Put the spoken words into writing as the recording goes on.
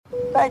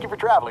Thank you for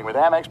traveling with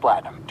Amex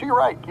Platinum. To your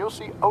right, you'll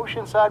see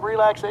oceanside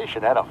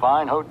relaxation at a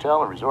fine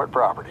hotel and resort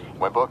property.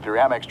 When booked through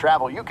Amex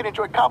Travel, you can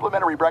enjoy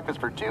complimentary breakfast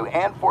for 2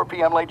 and 4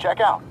 p.m. late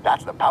checkout.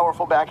 That's the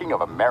powerful backing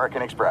of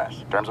American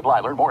Express. Terms apply.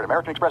 Learn more at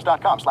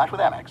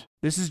americanexpress.com/withAmex.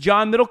 This is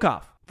John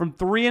Middlecoff from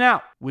 3 and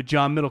Out with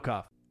John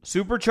Middlecoff.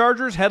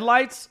 Superchargers,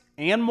 headlights,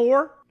 and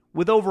more.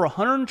 With over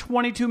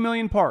 122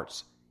 million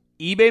parts,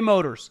 eBay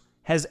Motors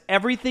has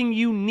everything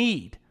you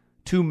need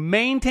to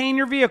maintain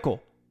your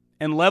vehicle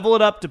and level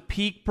it up to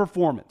peak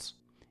performance.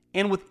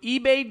 And with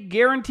eBay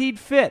Guaranteed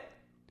Fit,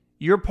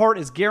 your part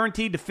is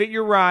guaranteed to fit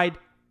your ride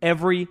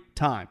every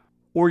time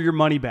or your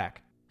money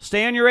back.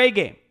 Stay on your A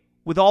game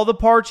with all the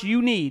parts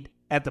you need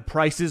at the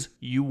prices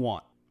you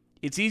want.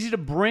 It's easy to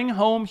bring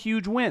home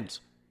huge wins.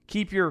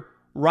 Keep your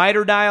ride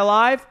or die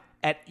alive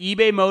at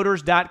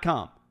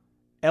ebaymotors.com.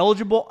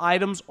 Eligible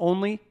items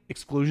only.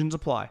 Exclusions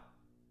apply.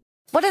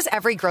 What does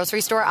every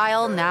grocery store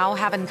aisle now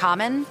have in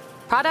common?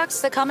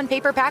 Products that come in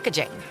paper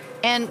packaging.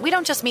 And we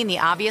don't just mean the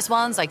obvious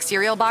ones like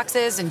cereal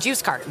boxes and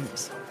juice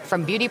cartons.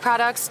 From beauty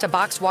products to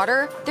boxed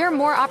water, there are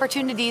more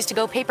opportunities to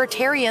go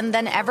papertarian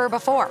than ever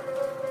before.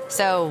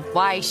 So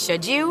why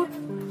should you?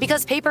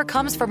 Because paper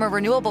comes from a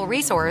renewable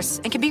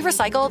resource and can be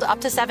recycled up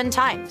to 7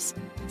 times.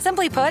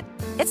 Simply put,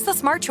 it's the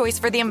smart choice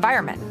for the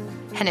environment.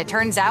 And it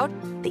turns out,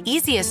 the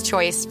easiest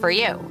choice for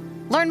you.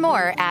 Learn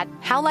more at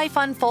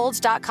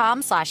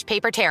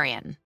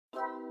howlifeunfolds.com/papertarian.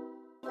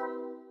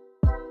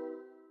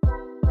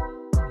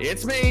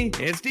 It's me,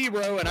 it's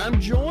D-Bro, and I'm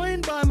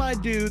joined by my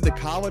dude, the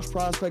college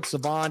prospect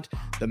savant,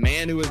 the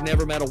man who has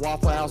never met a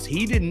Waffle House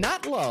he did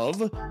not love,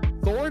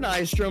 Thor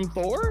Nystrom.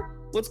 Thor,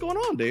 what's going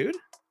on, dude?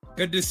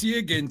 Good to see you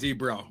again,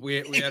 D-Bro. We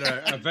had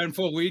an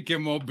eventful week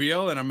in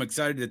Mobile, and I'm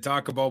excited to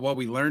talk about what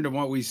we learned and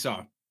what we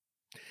saw.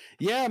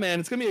 Yeah,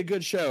 man, it's going to be a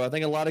good show. I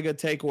think a lot of good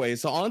takeaways.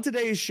 So on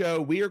today's show,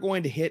 we are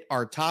going to hit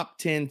our top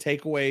 10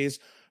 takeaways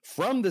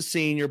from the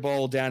Senior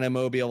Bowl down in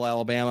Mobile,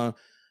 Alabama.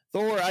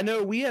 Thor, I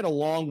know we had a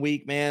long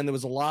week, man. There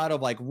was a lot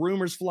of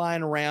rumors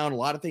flying around, a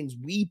lot of things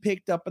we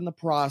picked up in the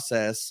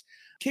process.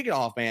 Kick it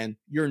off, man.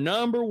 Your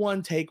number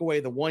one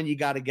takeaway, the one you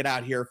got to get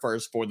out here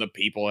first for the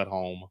people at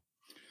home.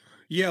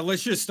 Yeah,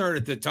 let's just start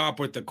at the top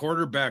with the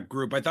quarterback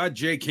group. I thought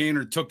Jake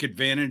Haener took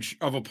advantage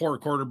of a poor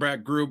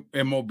quarterback group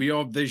in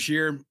Mobile this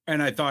year,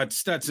 and I thought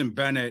Stetson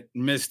Bennett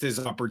missed his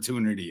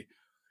opportunity.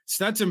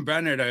 Stetson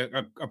Bennett,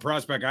 a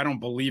prospect I don't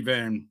believe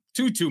in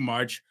too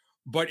much,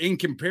 but in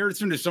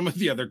comparison to some of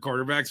the other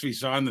quarterbacks we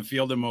saw in the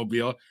field in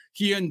Mobile,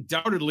 he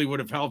undoubtedly would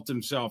have helped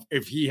himself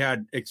if he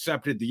had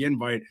accepted the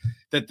invite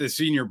that the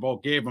Senior Bowl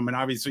gave him. And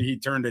obviously he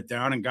turned it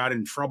down and got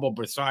in trouble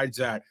besides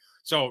that.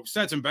 So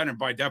Stetson Bennett,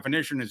 by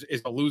definition,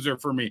 is a loser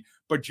for me.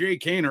 But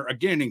Jake Haener,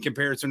 again, in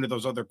comparison to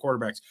those other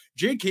quarterbacks,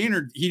 Jake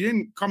Haener, he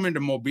didn't come into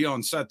Mobile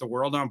and set the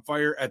world on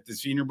fire at the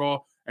Senior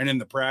Bowl and in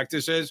the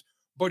practices,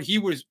 but he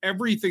was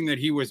everything that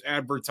he was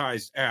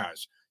advertised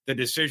as. The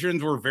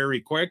decisions were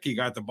very quick. He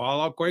got the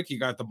ball out quick. He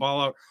got the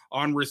ball out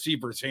on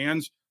receivers'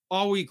 hands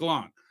all week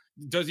long.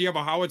 Does he have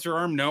a howitzer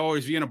arm? No.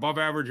 Is he an above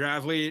average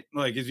athlete?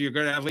 Is he a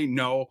good athlete?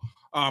 No.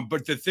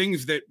 But the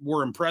things that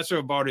were impressive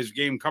about his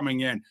game coming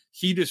in,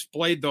 he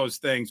displayed those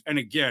things. And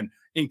again,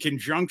 in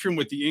conjunction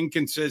with the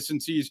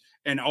inconsistencies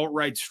and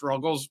outright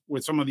struggles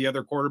with some of the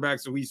other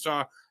quarterbacks that we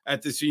saw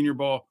at the Senior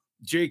Bowl,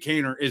 Jake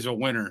Haener is a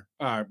winner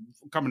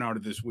coming out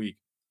of this week.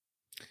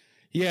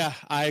 Yeah,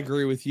 I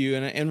agree with you.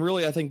 And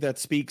really, I think that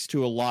speaks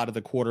to a lot of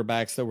the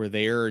quarterbacks that were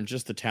there and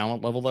just the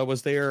talent level that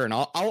was there. And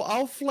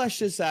I'll flesh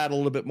this out a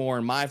little bit more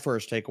in my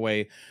first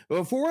takeaway. But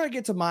before I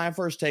get to my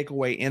first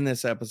takeaway in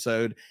this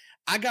episode,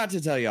 I got to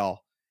tell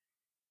y'all,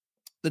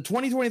 the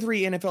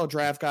 2023 NFL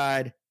Draft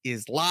Guide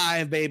is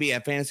live, baby,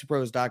 at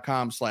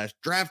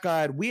fantasypros.com/draft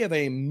guide. We have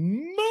a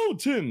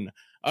mountain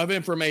of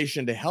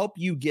information to help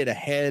you get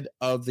ahead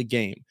of the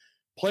game.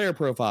 Player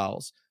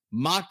profiles,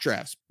 mock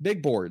drafts,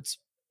 big boards,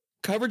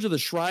 coverage of the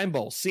Shrine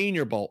Bowl,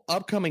 Senior Bowl,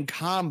 upcoming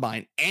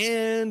Combine,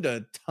 and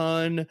a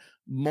ton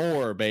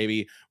more,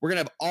 baby. We're going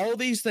to have all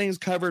these things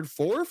covered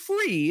for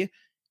free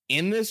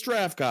in this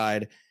draft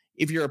guide.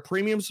 If you're a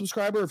premium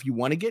subscriber, if you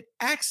want to get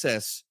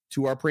access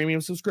to our premium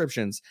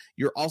subscriptions,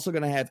 you're also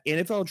going to have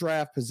NFL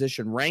draft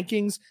position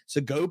rankings. So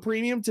go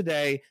premium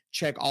today.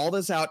 Check all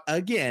this out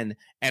again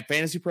at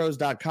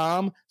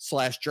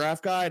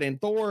fantasypros.com/draft guide. And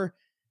Thor,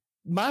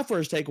 my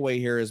first takeaway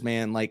here is,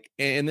 man,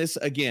 and this,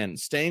 again,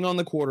 staying on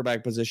the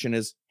quarterback position,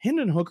 is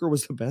Hendon Hooker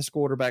was the best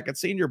quarterback at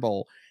Senior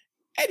Bowl,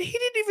 and he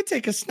didn't even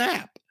take a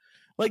snap.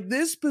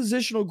 This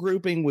positional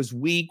grouping was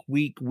weak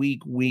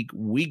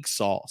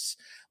sauce.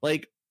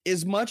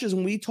 As much as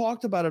when we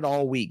talked about it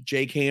all week,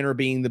 Jake Haener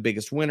being the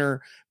biggest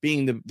winner,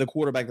 being the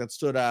quarterback that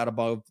stood out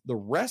above the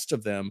rest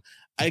of them,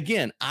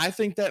 again, I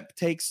think that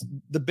takes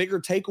the bigger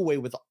takeaway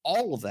with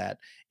all of that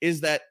is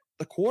that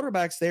the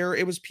quarterbacks there,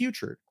 it was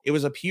putrid. It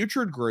was a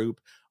putrid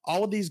group.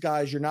 All of these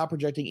guys, you're not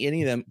projecting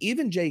any of them,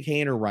 even Jake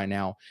Haener right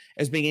now,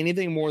 as being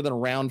anything more than a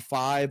round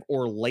 5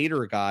 or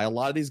later guy. A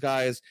lot of these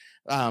guys,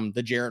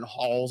 the Jaren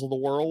Halls of the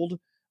world,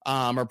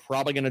 are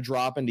probably going to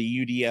drop into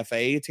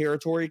UDFA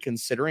territory,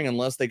 considering,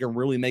 unless they can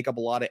really make up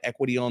a lot of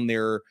equity on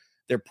their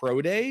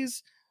pro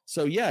days.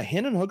 So yeah,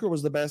 Hendon Hooker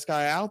was the best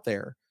guy out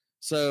there.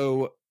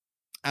 So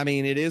I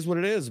mean, it is what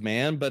it is,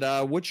 man.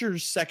 But what's your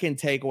second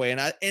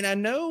takeaway? And I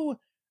know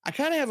I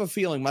kind of have a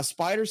feeling my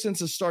spider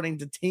sense is starting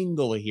to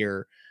tingle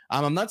here.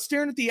 I'm not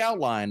staring at the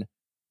outline,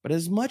 but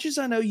as much as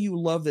I know you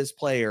love this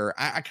player,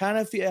 I kind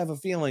of have a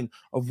feeling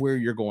of where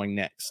you're going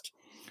next.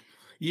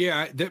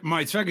 Yeah,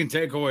 my second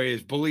takeaway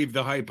is believe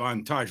the hype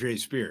on Tyjae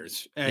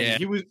Spears.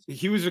 And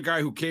he was a guy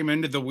who came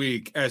into the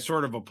week as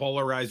sort of a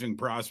polarizing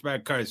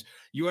prospect because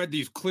you had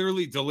these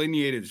clearly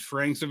delineated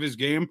strengths of his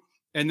game,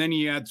 and then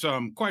he had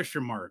some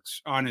question marks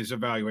on his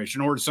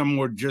evaluation, or some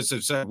would just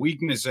have said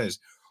weaknesses.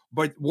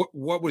 But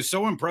what was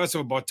so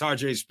impressive about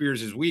Tyjae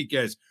Spears this week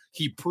is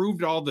he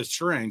proved all the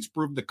strengths,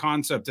 proved the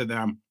concept of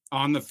them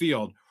on the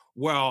field,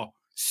 while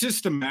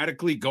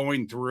systematically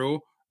going through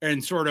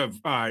and sort of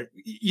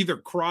either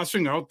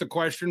crossing out the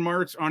question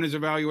marks on his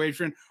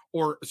evaluation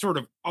or sort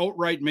of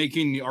outright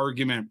making the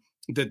argument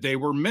that they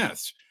were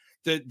myths.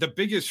 The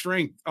biggest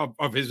strength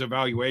of his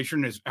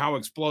evaluation is how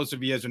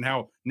explosive he is and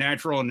how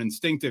natural and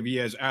instinctive he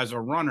is as a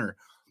runner.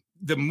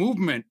 The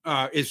movement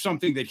is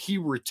something that he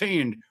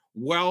retained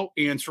while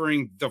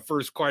answering the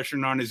first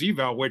question on his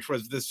eval, which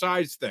was the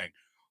size thing.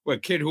 A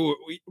kid who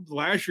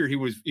last year he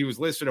was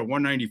listed at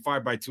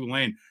 195 by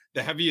Tulane,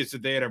 the heaviest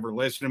that they had ever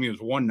listed him. He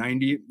was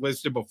 190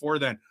 listed before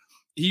then.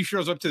 He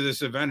shows up to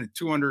this event at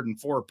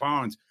 204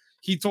 pounds.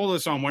 He told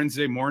us on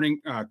Wednesday morning,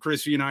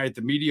 Chrissy and I at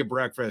the media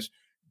breakfast,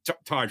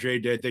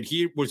 Tyjae did, that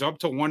he was up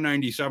to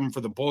 197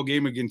 for the bowl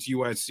game against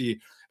USC,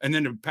 and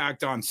then had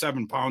packed on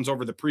 7 pounds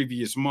over the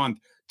previous month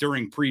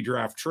during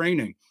pre-draft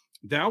training.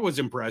 That was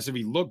impressive.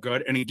 He looked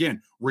good. And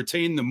again,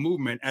 retained the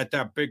movement at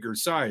that bigger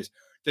size.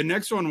 The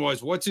next one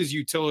was, what's his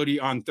utility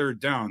on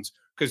third downs?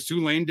 Because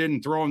Tulane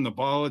didn't throw him the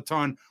ball a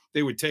ton.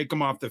 They would take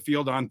him off the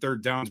field on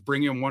third downs,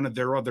 bring in one of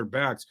their other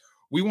backs.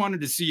 We wanted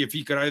to see if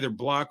he could either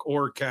block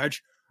or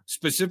catch.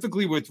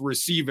 Specifically with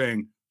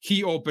receiving,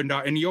 he opened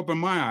up, and he opened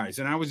my eyes.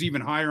 And I was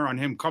even higher on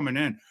him coming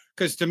in,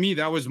 because to me,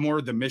 that was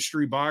more the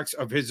mystery box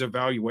of his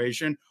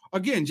evaluation.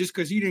 Again, just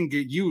because he didn't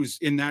get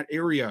used in that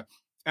area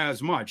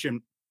as much.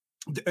 And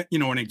you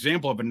know, an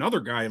example of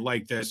another guy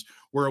like this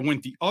where it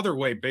went the other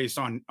way based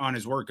on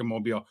his work in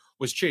Mobile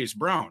was Chase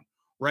Brown,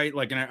 right?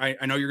 Like, and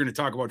I know you're going to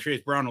talk about Chase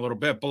Brown a little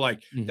bit, but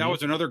like that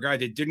was another guy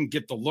that didn't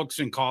get the looks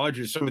in college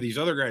as some of these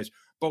other guys.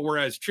 But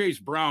whereas Chase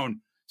Brown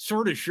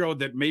sort of showed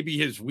that maybe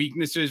his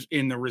weaknesses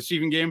in the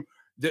receiving game,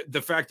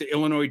 the fact that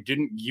Illinois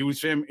didn't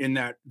use him in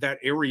that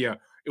area,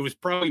 it was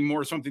probably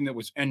more something that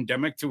was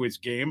endemic to his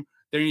game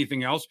than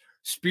anything else.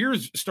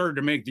 Spears started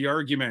to make the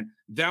argument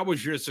that was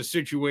just a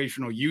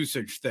situational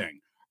usage thing,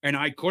 and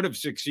I could have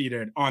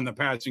succeeded on the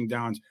passing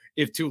downs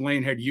if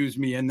Tulane had used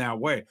me in that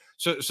way.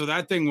 So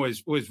that thing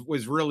was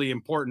really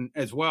important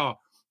as well.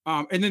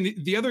 And then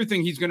the other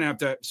thing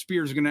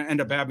Spears is going to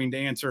end up having to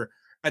answer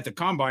at the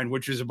combine,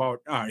 which is about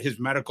his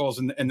medicals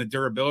and the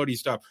durability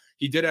stuff.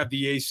 He did have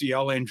the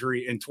ACL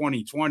injury in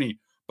 2020.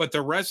 But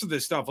the rest of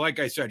the stuff, like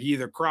I said, he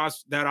either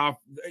crossed that off,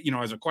 you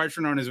know, as a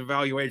question on his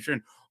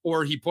evaluation,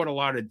 or he put a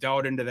lot of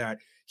doubt into that.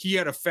 He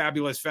had a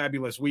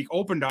fabulous week.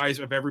 Opened eyes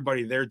of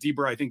everybody there.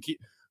 Debra, I think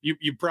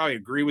you probably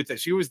agree with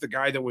this. He was the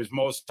guy that was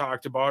most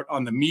talked about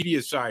on the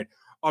media side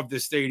of the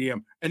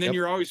stadium. And then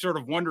you're always sort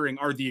of wondering,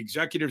 are the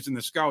executives and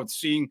the scouts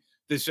seeing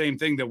the same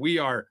thing that we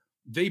are?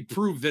 They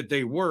proved that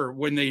they were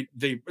when they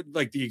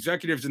like the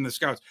executives and the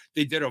scouts,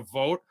 they did a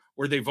vote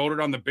where they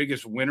voted on the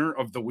biggest winner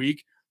of the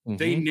week.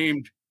 They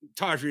named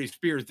Tyjae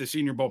Spears the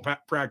Senior Bowl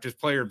practice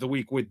player of the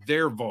week with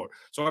their vote.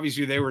 So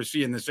obviously they were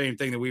seeing the same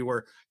thing that we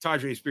were.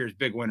 Tyjae Spears,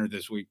 big winner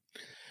this week.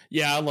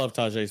 Yeah, I love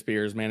Tyjae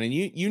Spears, man. And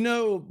you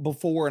know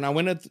before, and I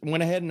went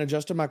ahead and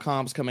adjusted my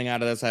comps coming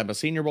out of this. I have a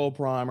Senior Bowl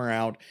primer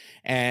out,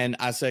 and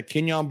I said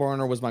Kenyon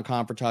Barner was my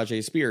comp for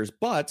Tyjae Spears.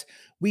 But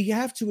we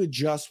have to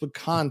adjust with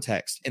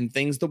context and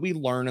things that we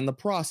learn in the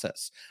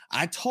process.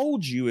 I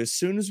told you as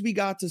soon as we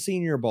got to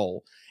Senior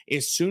Bowl,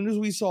 as soon as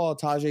we saw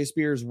Tyjae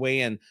Spears weigh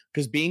in,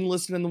 because being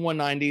listed in the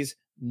 190s,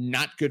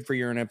 not good for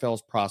your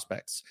NFL's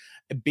prospects.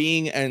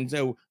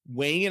 So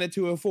weighing in at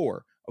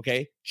 204,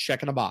 okay,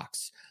 checking a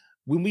box.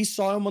 When we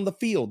saw him on the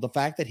field, the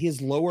fact that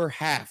his lower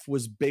half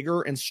was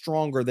bigger and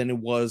stronger than it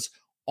was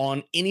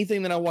on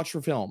anything that I watched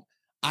for film.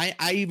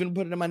 I even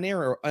put it in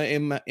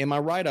my in my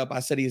write-up. I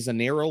said he's a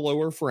narrow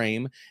lower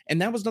frame,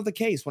 and that was not the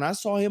case. When I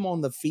saw him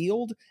on the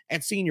field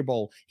at Senior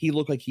Bowl, he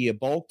looked like he had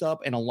bulked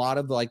up in a lot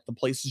of like the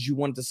places you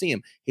wanted to see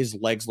him. His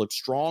legs looked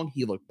strong.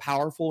 He looked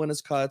powerful in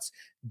his cuts,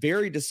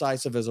 very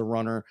decisive as a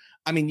runner.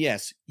 I mean,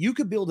 yes, you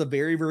could build a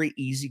very, very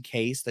easy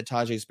case that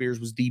Tyjae Spears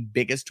was the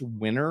biggest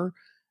winner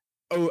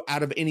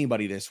out of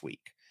anybody this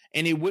week,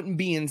 and it wouldn't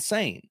be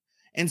insane.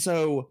 And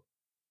so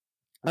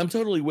I'm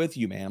totally with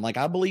you, man. Like,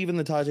 I believe in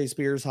the Tyjae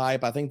Spears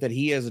hype. I think that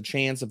he has a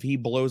chance, if he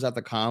blows out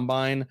the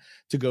combine,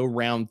 to go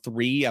round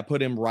 3. I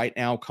put him right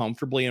now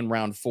comfortably in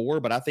round 4,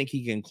 but I think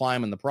he can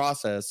climb in the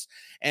process.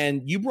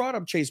 And you brought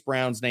up Chase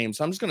Brown's name,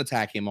 so I'm just going to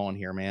tack him on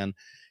here, man.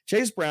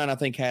 Chase Brown, I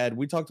think,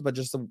 we talked about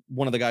just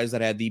one of the guys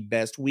that had the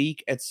best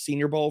week at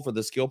Senior Bowl for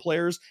the skill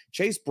players.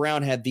 Chase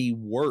Brown had the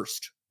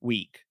worst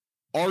week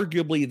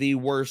arguably the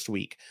worst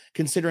week,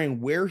 considering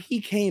where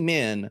he came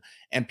in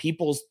and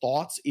people's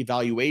thoughts,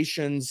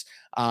 evaluations,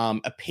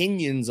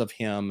 opinions of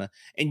him.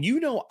 And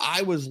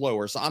I was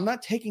lower, so I'm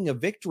not taking a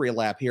victory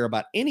lap here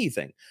about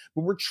anything,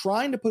 but we're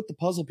trying to put the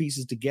puzzle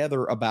pieces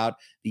together about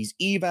these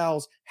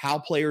evals, how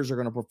players are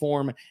going to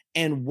perform,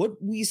 and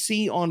what we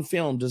see on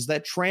film. Does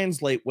that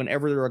translate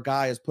whenever a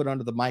guy is put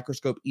under the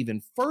microscope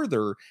even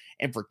further?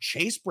 And for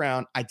Chase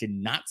Brown, I did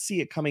not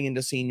see it coming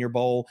into Senior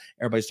Bowl.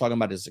 Everybody's talking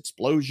about his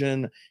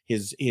explosion,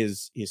 his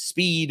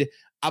speed.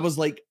 I was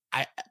like,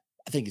 I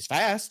think he's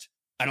fast.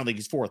 I don't think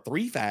he's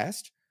 4.3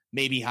 fast.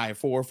 Maybe high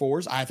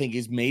 4.4s. I think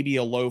he's maybe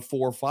a low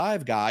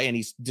 4.5 guy, and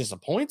he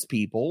disappoints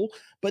people.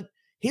 But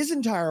his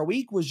entire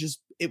week was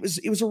just it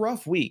was a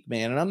rough week,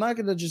 man. And I'm not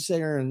going to just sit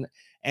here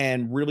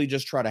and really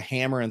just try to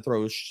hammer and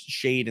throw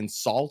shade and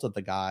salt at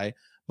the guy.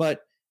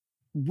 But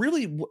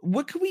really,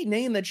 what could we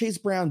name that Chase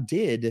Brown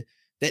did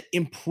that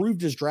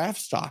improved his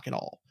draft stock at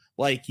all?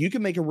 Like, you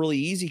can make a really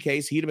easy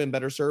case he'd have been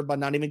better served by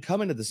not even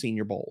coming to the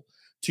Senior Bowl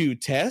to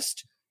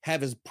test,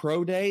 have his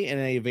pro day in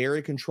a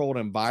very controlled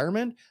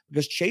environment,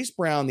 because Chase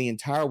Brown the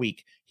entire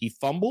week, he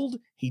fumbled.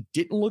 He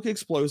didn't look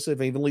explosive,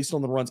 even at least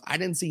on the runs. I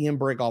didn't see him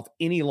break off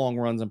any long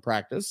runs in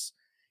practice.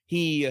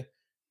 He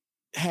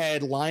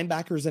had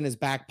linebackers in his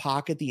back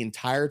pocket the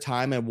entire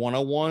time at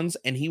 101s,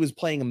 and he was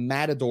playing a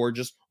matador,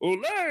 just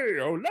ole,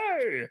 ole,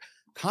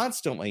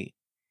 constantly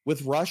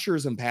with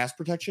rushers and pass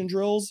protection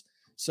drills.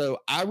 So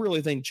I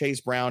really think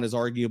Chase Brown is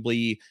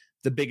arguably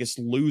the biggest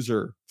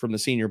loser from the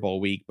Senior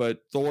Bowl week. But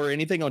Thor,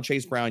 anything on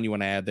Chase Brown you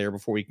want to add there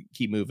before we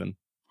keep moving?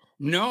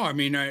 No, I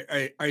mean,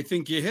 I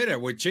think you hit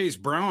it with Chase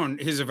Brown.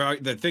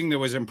 The thing that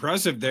was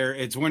impressive there,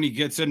 it's when he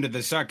gets into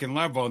the second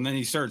level and then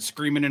he starts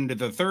screaming into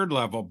the third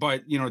level.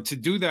 But, to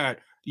do that,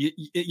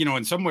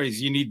 in some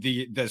ways you need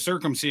the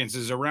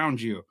circumstances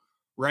around you,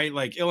 right?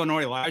 Like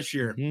Illinois last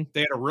year, they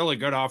had a really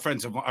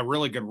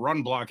good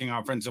run blocking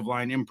offensive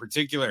line in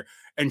particular.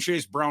 And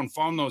Chase Brown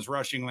found those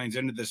rushing lanes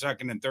into the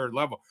second and third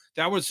level.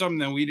 That was something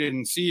that we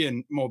didn't see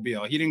in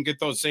Mobile. He didn't get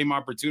those same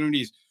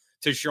opportunities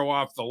to show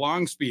off the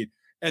long speed.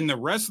 And the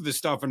rest of the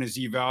stuff in his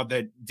eval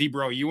that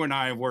Debro, you and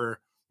I were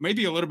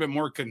maybe a little bit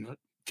more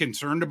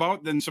concerned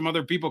about than some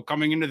other people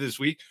coming into this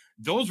week,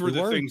 those were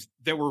the things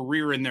that were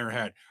rearing their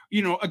head.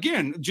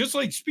 Again, just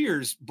like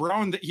Spears,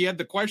 Brown, he had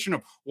the question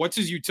of what's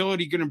his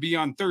utility going to be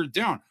on third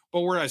down.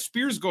 But whereas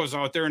Spears goes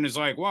out there and is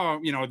like, well,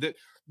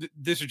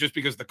 this is just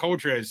because the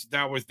coach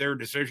that was their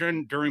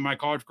decision during my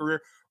college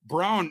career.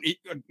 Brown,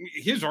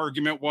 his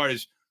argument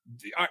was,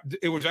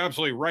 it was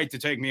absolutely right to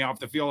take me off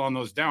the field on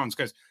those downs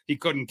because he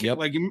couldn't,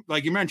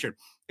 like you mentioned,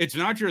 it's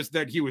not just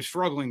that he was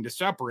struggling to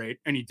separate,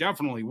 and he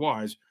definitely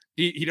was.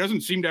 He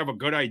doesn't seem to have a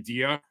good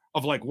idea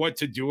of like what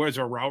to do as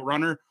a route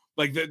runner.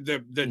 Like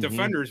the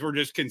defenders were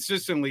just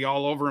consistently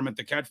all over him at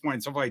the catch point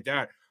and stuff like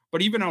that.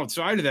 But even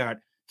outside of that,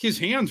 his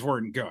hands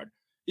weren't good.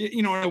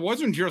 It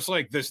wasn't just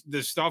like this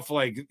stuff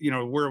like,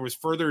 where it was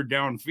further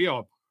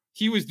downfield.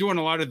 He was doing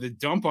a lot of the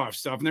dump off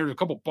stuff, and there was a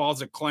couple balls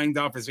that clanged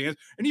off his hands.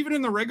 And even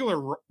in the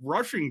regular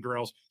rushing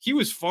drills, he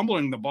was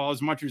fumbling the ball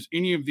as much as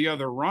any of the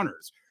other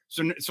runners.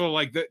 So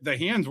like the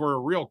hands were a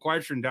real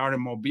question down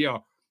in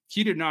Mobile.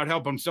 He did not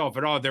help himself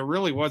at all. There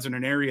really wasn't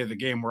an area of the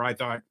game where I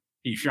thought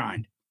he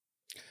shined.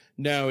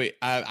 No,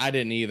 I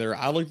didn't either.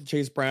 I looked at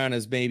Chase Brown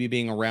as maybe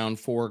being a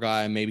round 4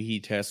 guy. Maybe he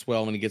tests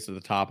well when he gets to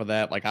the top of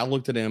that. Like, I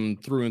looked at him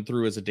through and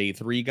through as a day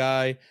 3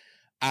 guy.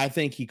 I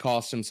think he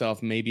cost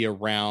himself maybe a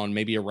round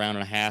and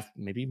a half,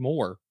 maybe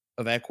more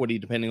of equity,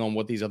 depending on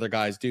what these other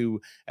guys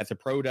do at the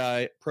pro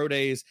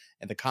days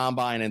and the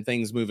combine and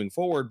things moving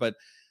forward. But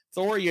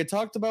Thor, you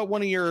talked about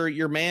one of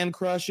your man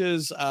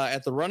crushes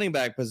at the running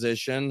back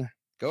position.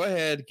 Go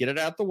ahead, get it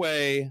out the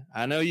way.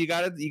 I know you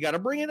got to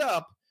bring it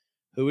up.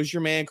 Who is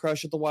your man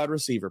crush at the wide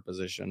receiver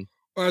position?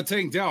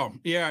 Tank Dell.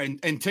 Yeah.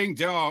 And Tank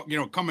Dell,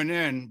 coming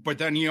in, but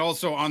then he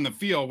also on the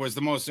field was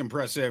the most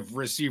impressive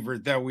receiver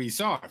that we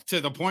saw, to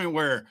the point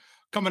where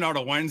coming out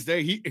of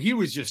Wednesday, he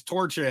was just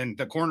torching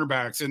the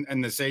cornerbacks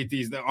and the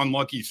safeties, the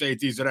unlucky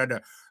safeties that had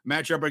to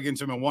match up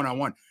against him in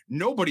one-on-one.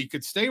 Nobody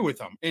could stay with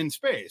him in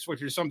space,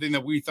 which is something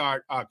that we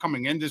thought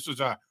coming in. This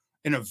was an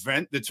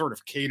event that sort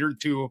of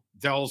catered to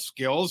Dell's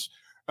skills.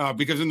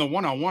 Because in the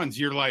one-on-ones,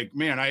 you're like,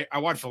 man, I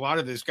watched a lot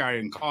of this guy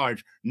in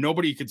college.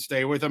 Nobody could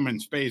stay with him in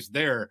space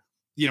there.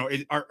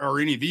 Are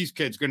any of these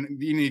kids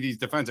any of these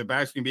defensive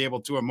backs can be able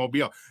to in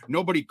Mobile?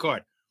 Nobody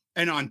could.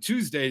 And on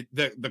Tuesday,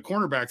 the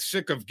cornerbacks,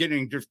 sick of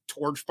getting just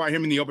torched by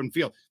him in the open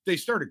field, they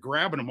started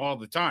grabbing him all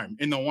the time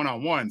in the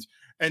one-on-ones.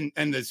 And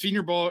the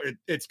Senior Bowl,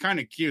 it's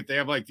kind of cute. They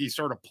have like these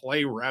sort of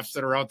play refs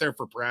that are out there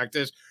for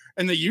practice,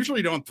 and they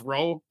usually don't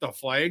throw the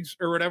flags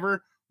or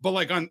whatever. But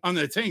like on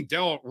the Tank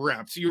Dell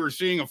reps, you were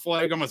seeing a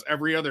flag almost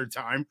every other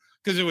time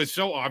because it was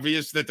so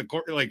obvious that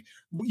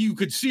you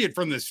could see it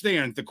from the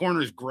stand. The corner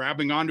is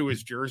grabbing onto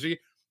his jersey.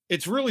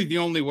 It's really the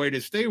only way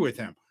to stay with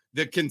him.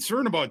 The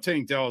concern about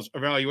Tank Dell's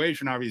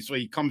evaluation,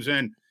 obviously, he comes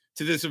in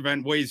to this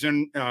event, weighs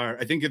in,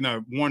 I think in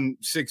the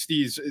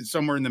 160s,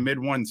 somewhere in the mid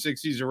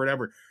 160s or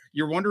whatever.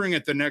 You're wondering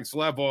at the next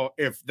level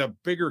if the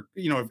bigger,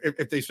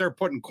 if they start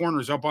putting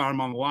corners up on him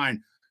on the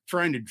line,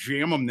 trying to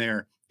jam him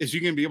there, is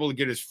he going to be able to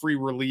get his free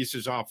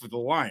releases off of the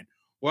line?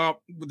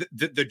 Well,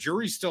 the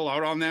jury's still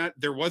out on that.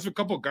 There was a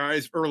couple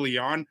guys early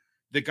on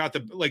that got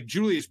like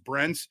Julius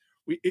Brents.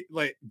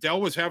 Like Dell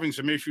was having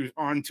some issues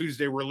on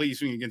Tuesday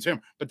releasing against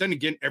him, but then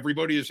again,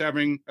 everybody is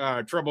having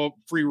trouble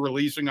free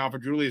releasing off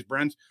of Julius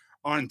Brents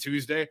on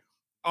Tuesday.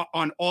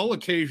 On all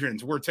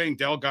occasions where Tank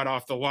Dell got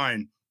off the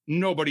line,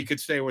 nobody could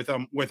stay with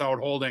him without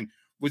holding.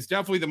 Was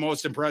definitely the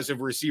most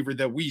impressive receiver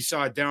that we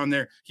saw down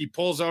there. He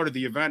pulls out of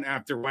the event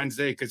after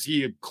Wednesday because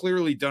he had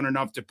clearly done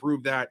enough to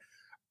prove that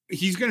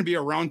he's going to be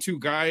a round 2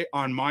 guy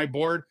on my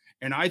board.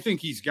 And I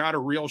think he's got a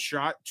real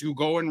shot to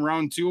go in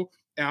round 2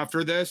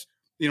 after this.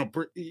 You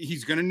know,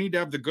 he's going to need to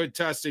have the good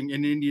testing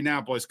in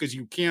Indianapolis because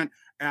you can't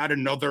add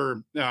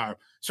another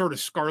sort of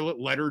scarlet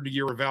letter to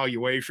your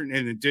evaluation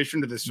in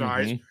addition to the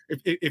size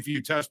if you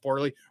test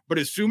poorly. But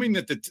assuming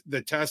that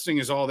the testing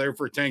is all there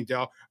for Tank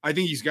Dell, I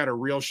think he's got a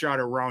real shot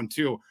at round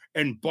 2.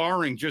 And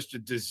barring just a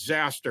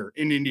disaster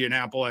in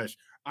Indianapolis,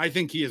 I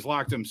think he has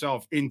locked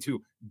himself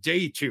into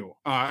day 2.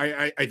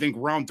 I think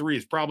round 3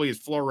 is probably his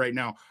floor right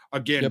now,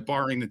 again,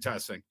 barring the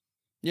testing.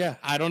 Yeah,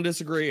 I don't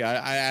disagree.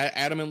 I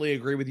adamantly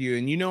agree with you.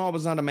 And I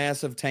was not a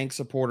massive Tank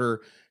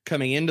supporter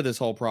coming into this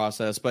whole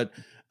process. But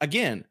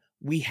again,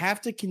 we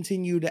have to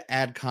continue to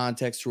add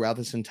context throughout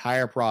this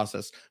entire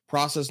process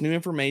new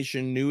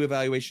information, new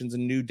evaluations,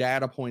 and new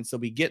data points that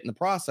we get in the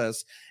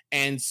process.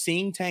 And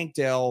seeing Tank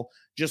Dell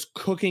just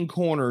cooking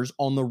corners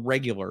on the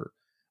regular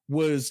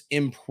was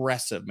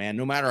impressive, man,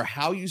 no matter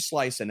how you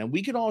slice it. And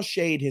we could all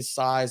shade his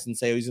size and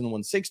say, oh, he's in the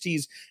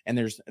 160s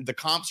and the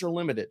comps are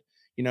limited.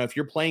 If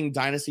you're playing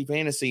Dynasty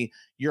Fantasy,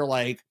 you're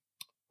like,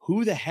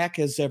 who the heck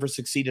has ever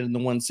succeeded in the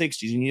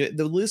 160s? And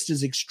the list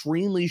is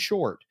extremely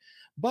short,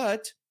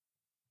 but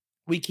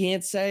we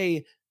can't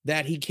say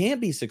that he can't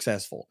be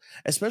successful,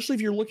 especially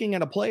if you're looking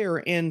at a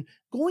player and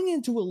going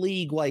into a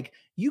league. Like,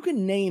 you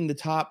can name the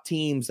top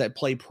teams that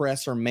play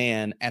press or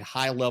man at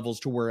high levels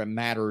to where it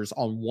matters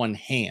on one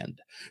hand.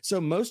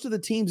 So most of the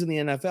teams in the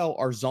NFL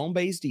are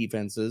zone-based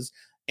defenses.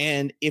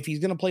 And if he's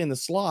going to play in the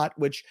slot,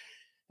 which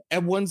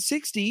at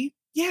 160,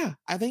 yeah,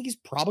 I think he's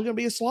probably going to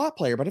be a slot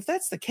player. But if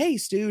that's the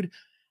case, dude,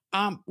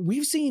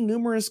 we've seen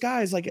numerous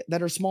guys like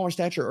that are smaller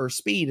stature or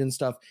speed and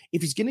stuff.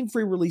 If he's getting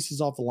free releases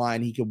off the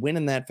line, he could win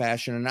in that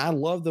fashion. And I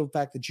love the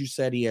fact that you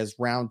said he has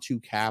round 2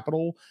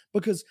 capital,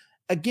 because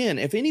again,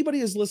 if anybody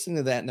is listening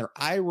to that and they're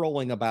eye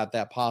rolling about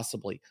that,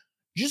 possibly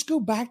just go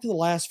back to the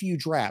last few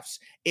drafts.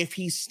 If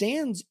he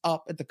stands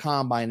up at the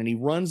combine and he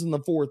runs in the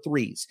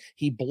 4.3s,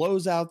 he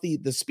blows out the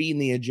speed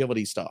and the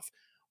agility stuff.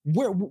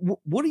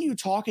 What are you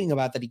talking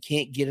about that he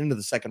can't get into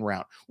the second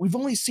round? We've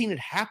only seen it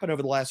happen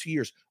over the last few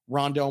years.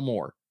 Rondell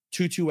Moore,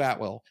 Tutu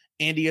Atwell,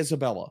 Andy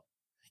Isabella.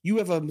 You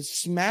have a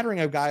smattering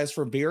of guys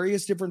from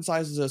various different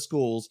sizes of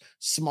schools,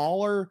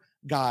 smaller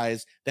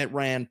guys that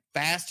ran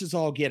fast as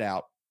all get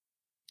out,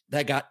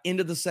 that got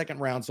into the second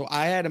round. So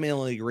I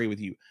adamantly agree with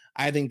you.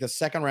 I think the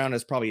second round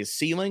is probably his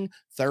ceiling.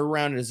 Third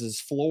round is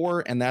his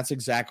floor. And that's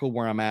exactly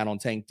where I'm at on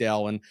Tank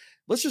Dell. And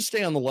let's just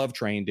stay on the love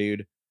train,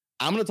 dude.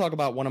 I'm going to talk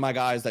about one of my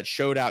guys that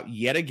showed out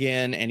yet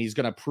again, and he's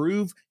going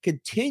to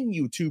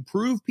continue to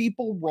prove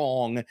people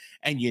wrong.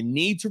 And you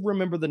need to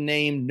remember the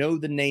name, know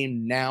the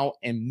name now,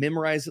 and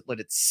memorize it. Let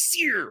it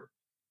sear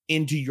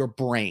into your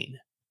brain.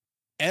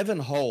 Evan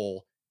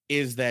Hull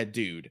is that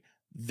dude.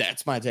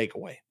 That's my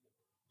takeaway.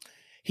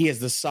 He has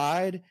the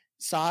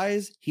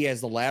size. He has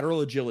the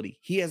lateral agility.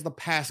 He has the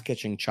pass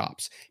catching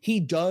chops.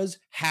 He does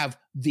have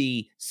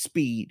the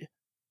speed.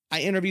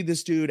 I interviewed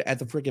this dude at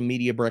the freaking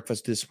media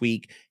breakfast this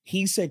week.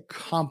 He said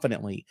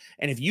confidently,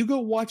 and if you go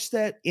watch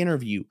that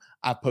interview,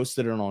 I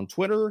posted it on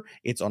Twitter.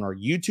 It's on our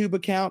YouTube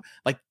account.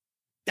 Like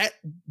that,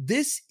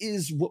 this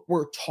is what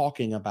we're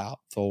talking about,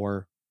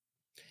 Thor.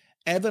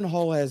 Evan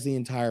Hull has the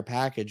entire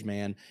package,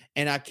 man.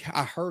 And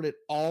I heard it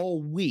all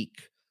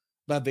week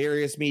by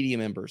various media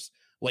members.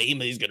 Well,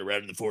 he's going to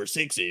run in the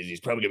 4.6s.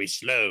 He's probably going to be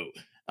slow.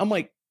 I'm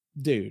like,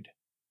 dude,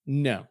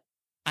 no.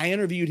 I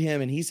interviewed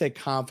him and he said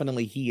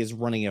confidently he is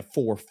running a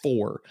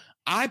 4.4.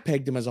 I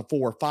pegged him as a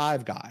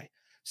 4.5 guy.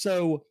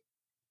 So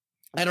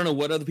I don't know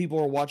what other people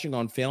are watching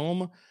on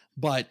film,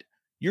 but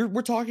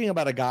we're talking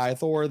about a guy,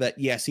 Thor, that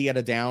yes, he had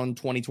a down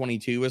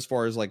 2022 as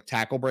far as like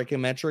tackle breaking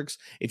metrics.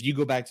 If you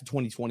go back to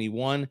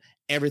 2021,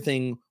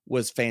 everything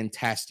was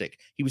fantastic.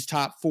 He was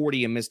top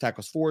 40 in missed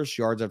tackles forced,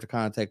 yards after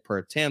contact per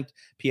attempt,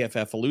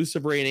 PFF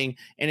elusive rating.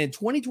 And in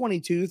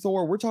 2022,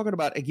 Thor, we're talking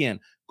about, again,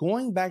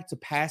 going back to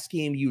pass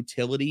game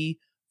utility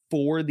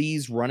for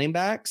these running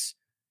backs.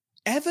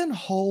 Evan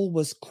Hull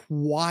was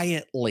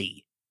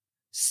quietly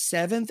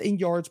 7th in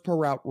yards per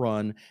route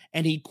run,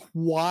 and he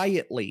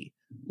quietly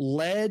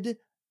led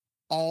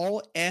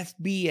all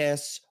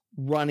FBS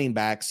running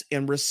backs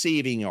in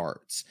receiving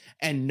yards.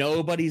 And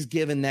nobody's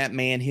given that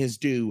man his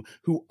due,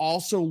 who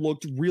also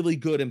looked really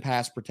good in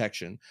pass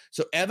protection.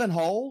 So Evan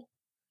Hull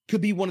could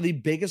be one of the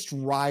biggest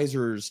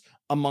risers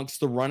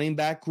amongst the running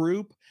back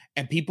group,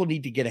 and people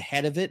need to get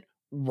ahead of it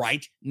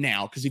right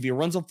now, because if he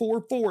runs a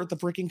 4.4 at the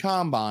freaking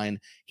combine,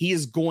 he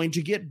is going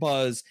to get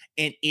buzz,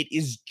 and it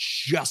is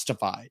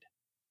justified.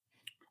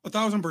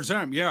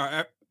 1,000%.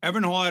 Yeah.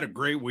 Evan Hall had a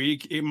great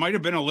week. It might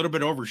have been a little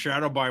bit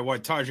overshadowed by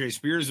what Tajay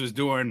Spears was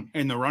doing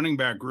in the running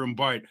back room,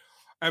 but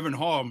Evan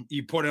Hall,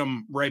 you put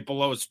him right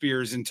below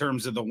Spears in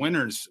terms of the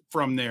winners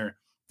from there.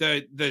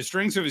 The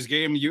strengths of his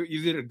game, you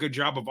did a good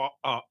job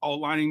of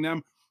outlining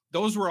them.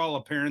 Those were all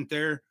apparent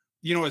there.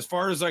 You know, as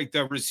far as like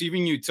the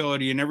receiving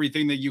utility and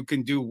everything that you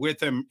can do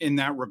with him in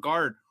that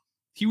regard,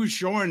 he was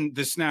showing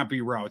the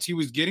snappy routes. He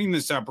was getting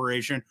the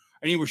separation,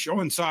 and he was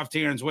showing soft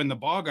hands when the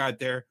ball got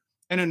there.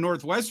 And in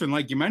Northwestern,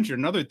 like you mentioned,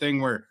 another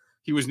thing where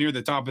he was near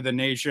the top of the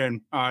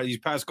nation these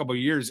past couple of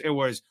years, it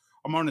was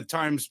amount of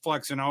times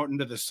flexing out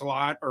into the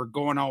slot or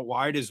going out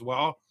wide as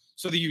well.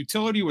 So the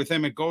utility with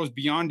him, it goes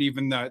beyond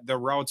even the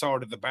routes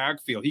out of the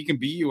backfield. He can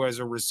beat you as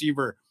a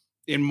receiver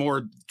in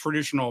more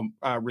traditional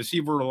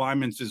receiver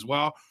alignments as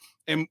well.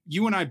 And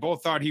you and I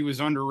both thought he was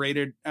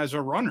underrated as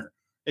a runner.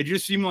 It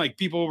just seemed like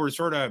people were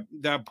sort of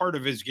that part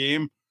of his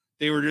game,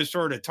 they were just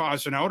sort of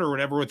tossing out or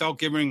whatever without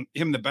giving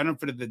him the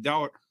benefit of the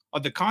doubt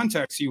of the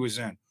context he was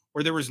in,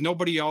 where there was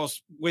nobody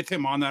else with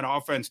him on that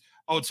offense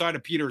outside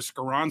of Peter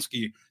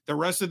Skoronski. The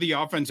rest of the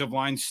offensive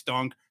line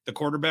stunk. The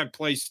quarterback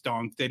play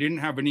stunk. They didn't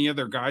have any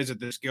other guys at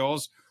the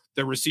skills.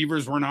 The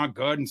receivers were not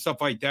good and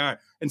stuff like that.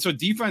 And so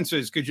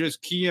defenses could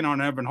just key in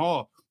on Evan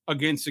Hall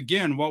against,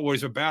 again, what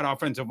was a bad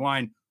offensive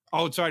line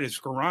outside of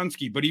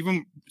Skoronski. But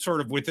even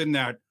sort of within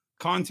that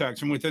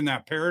context and within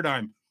that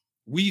paradigm,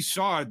 we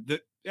saw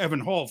that Evan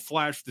Hall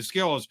flashed the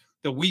skills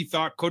that we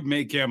thought could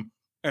make him,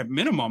 at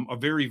minimum, a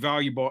very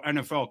valuable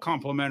NFL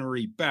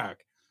complementary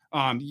back.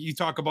 You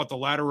talk about the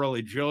lateral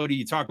agility,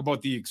 you talk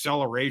about the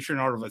acceleration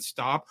out of a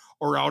stop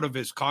or out of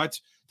his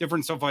cuts,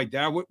 different stuff like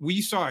that. What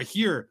we saw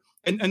here,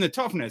 and the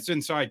toughness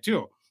inside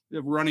too,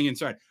 running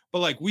inside. But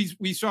like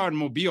we saw in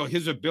Mobile,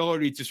 his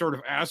ability to sort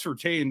of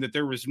ascertain that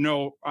there was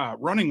no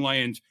running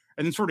lanes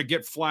and then sort of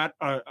get flat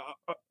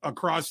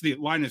across the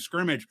line of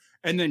scrimmage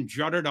and then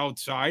jut it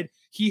outside.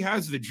 He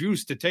has the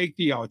juice to take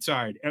the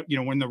outside, you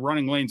know, when the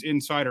running lanes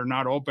inside are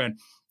not open.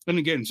 And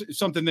again,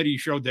 something that he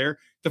showed there,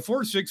 the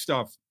 4.6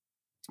 stuff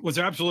was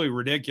absolutely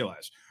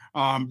ridiculous.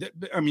 I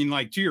mean,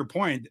 like, to your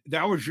point,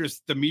 that was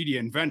just the media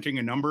inventing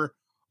a number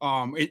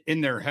in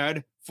their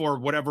head for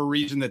whatever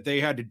reason that they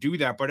had to do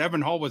that. But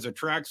Evan Hall was a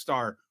track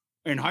star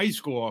in high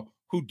school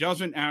who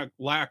doesn't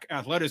lack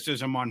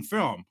athleticism on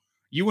film.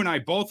 You and I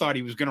both thought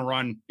he was going to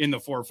run in the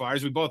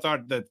 4.5s. We both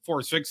thought the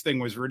 4.6 thing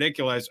was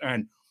ridiculous.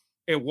 And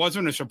it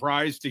wasn't a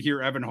surprise to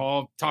hear Evan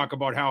Hall talk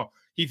about how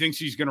he thinks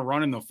he's going to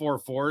run in the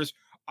 4.4s.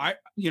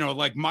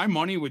 Like my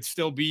money would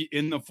still be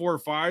in the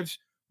 4.5s,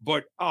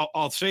 but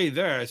I'll say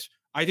this.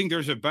 I think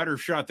there's a better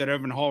shot that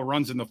Evan Hall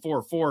runs in the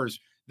 4.4s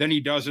than he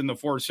does in the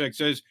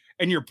 4.6s.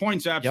 And your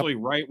point's absolutely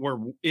right, where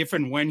if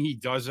and when he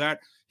does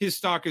that, his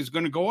stock is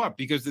going to go up,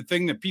 because the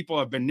thing that people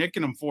have been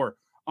nicking him for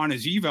on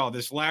his eval,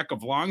 this lack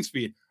of long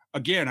speed,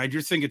 again, I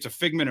just think it's a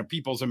figment of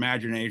people's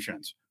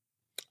imaginations.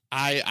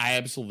 I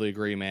absolutely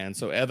agree, man.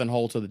 So Evan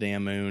Hall to the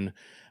damn moon.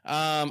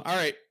 All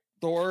right,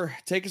 Thor,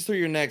 take us through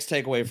your next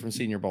takeaway from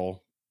Senior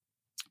Bowl.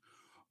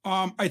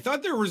 I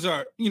thought there was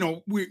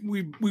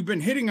we've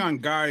been hitting on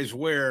guys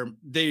where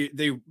they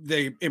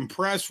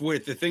impress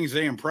with the things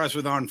they impress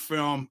with on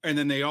film, and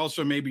then they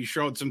also maybe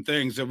showed some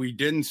things that we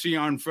didn't see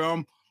on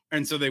film,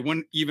 and so they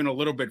went even a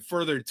little bit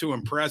further to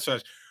impress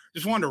us.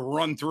 Just wanted to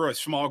run through a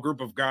small group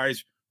of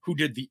guys who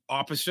did the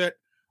opposite.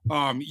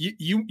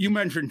 You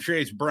mentioned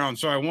Chase Brown,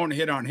 so I won't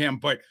hit on him,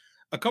 but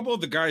a couple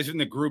of the guys in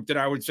the group that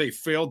I would say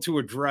failed to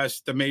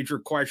address the major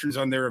questions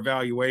on their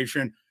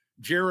evaluation: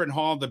 Jaron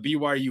Hall, the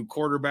BYU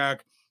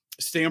quarterback;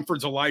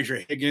 Stanford's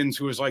Elijah Higgins,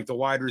 who is like the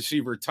wide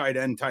receiver, tight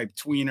end type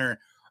tweener;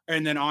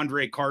 and then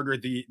Andre Carter,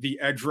 the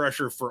edge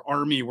rusher for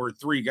Army, were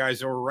three guys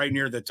that were right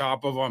near the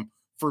top of them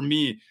for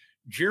me.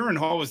 Jaron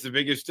Hall was the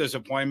biggest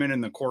disappointment in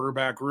the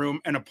quarterback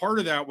room, and a part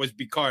of that was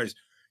because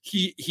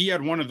he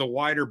had one of the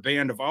wider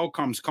band of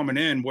outcomes coming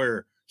in,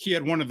 where he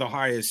had one of the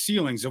highest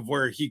ceilings of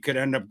where he could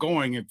end up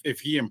going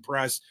if he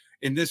impressed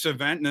in this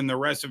event and then the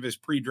rest of his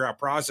pre-draft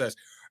process.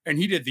 And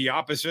he did the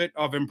opposite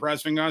of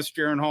impressing us.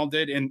 Jaron Hall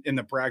did in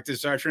the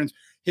practice sessions.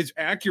 His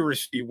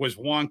accuracy was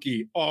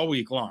wonky all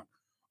week long.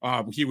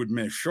 He would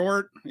miss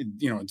short,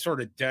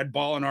 sort of dead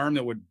ball and arm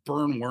that would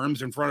burn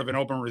worms in front of an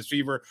open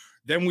receiver.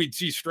 Then we'd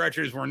see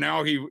stretches where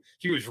now he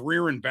was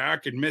rearing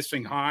back and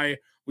missing high.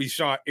 We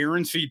saw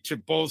errancy to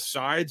both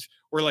sides,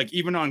 where like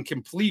even on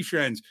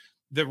completions,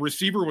 the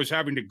receiver was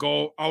having to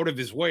go out of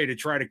his way to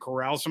try to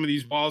corral some of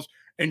these balls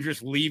and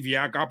just leave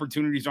yak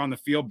opportunities on the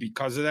field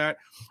because of that.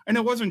 And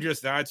it wasn't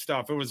just that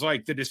stuff. It was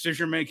like the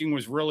decision-making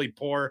was really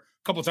poor.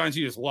 A couple of times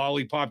he just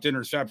lollipopped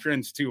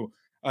interceptions to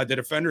the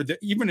defender.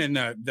 Even in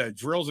the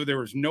drills where there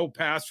was no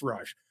pass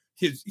rush,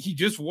 he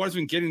just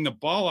wasn't getting the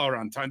ball out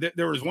on time.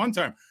 There was one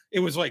time,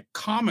 it was like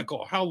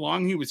comical how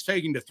long he was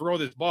taking to throw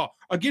this ball.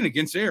 Again,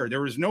 against air,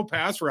 there was no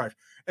pass rush.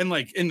 And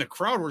like in the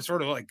crowd, we're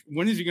sort of like,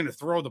 when is he going to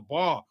throw the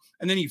ball?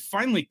 And then he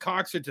finally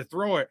cocks it to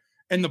throw it,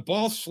 and the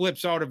ball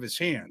slips out of his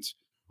hands.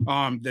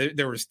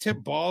 There was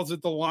tip balls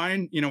at the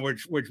line,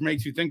 which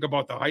makes you think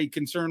about the height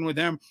concern with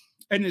him.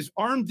 And his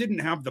arm didn't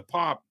have the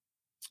pop,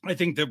 I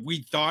think, that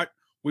we thought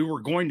we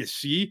were going to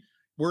see,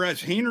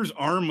 whereas Hayner's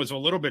arm was a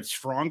little bit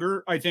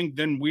stronger, I think,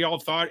 than we all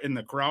thought in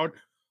the crowd.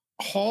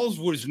 Hall's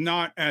was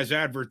not as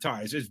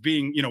advertised as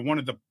being, one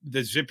of the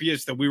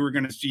zippiest that we were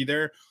going to see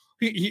there.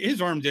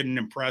 His arm didn't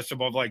impress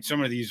above like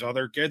some of these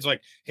other kids.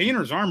 Like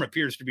Hayner's arm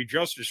appears to be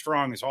just as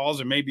strong as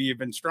Hall's and maybe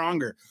even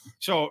stronger.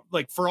 So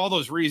like for all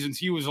those reasons,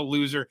 he was a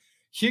loser.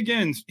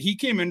 Higgins, he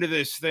came into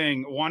this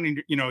thing wanting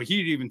to,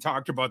 he'd even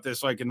talked about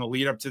this like in the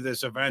lead up to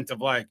this event of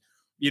like,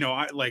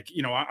 I'm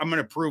going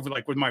to prove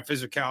like with my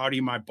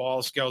physicality, my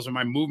ball skills and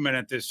my movement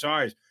at this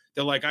size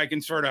that like I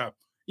can sort of,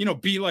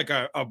 be like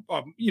a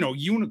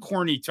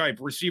unicorny type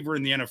receiver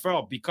in the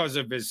NFL because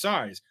of his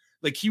size.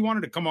 Like he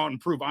wanted to come out and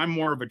prove I'm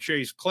more of a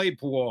Chase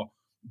Claypool,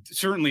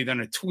 certainly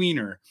than a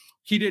tweener.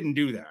 He didn't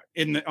do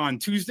that. On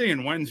Tuesday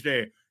and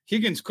Wednesday,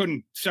 Higgins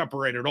couldn't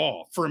separate at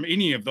all from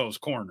any of those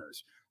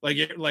corners.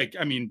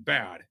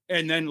 Bad.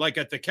 And then like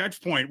at the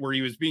catch point where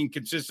he was being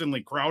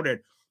consistently crowded,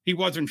 he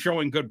wasn't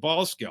showing good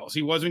ball skills.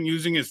 He wasn't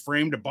using his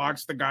frame to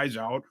box the guys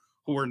out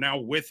who are now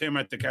with him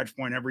at the catch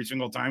point every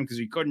single time because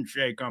he couldn't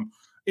shake them.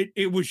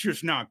 It was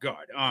just not good.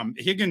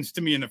 Higgins,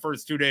 to me, in the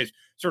first 2 days,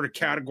 sort of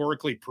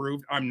categorically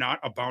proved I'm not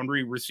a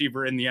boundary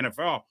receiver in the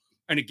NFL.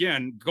 And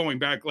again, going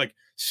back, like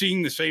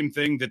seeing the same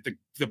thing that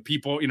the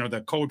people,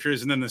 the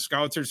coaches and then the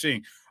scouts are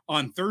seeing.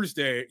 On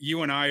Thursday,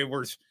 you and I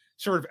were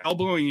sort of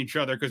elbowing each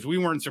other because we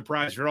weren't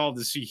surprised at all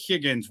to see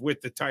Higgins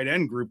with the tight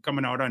end group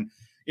coming out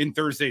in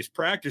Thursday's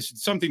practice.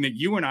 It's something that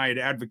you and I had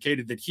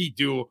advocated that he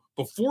do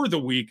before the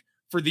week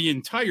for the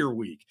entire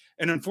week.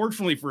 And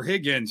unfortunately for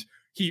Higgins,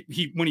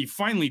 he when he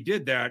finally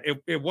did that,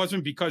 it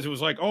wasn't because it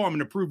was like, oh, I'm going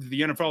to prove to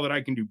the NFL that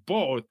I can do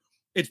both.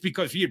 It's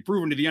because he had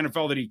proven to the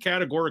NFL that he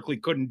categorically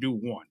couldn't do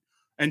one.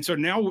 And so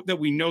now that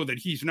we know that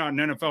he's not an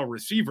NFL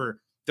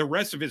receiver, the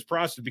rest of his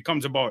process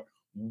becomes about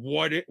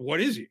what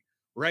is he,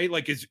 right?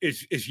 Like, is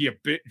he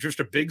just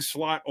a big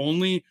slot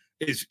only?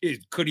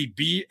 Could he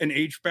be an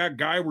H-back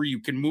guy where you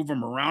can move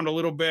him around a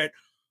little bit?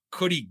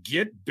 Could he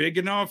get big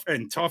enough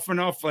and tough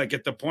enough, like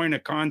at the point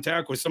of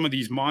contact with some of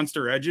these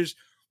monster edges,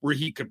 where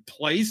he could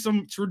play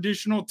some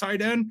traditional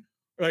tight end,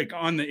 like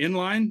on the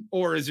inline?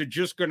 Or is it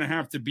just going to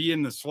have to be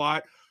in the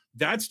slot?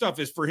 That stuff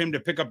is for him to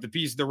pick up the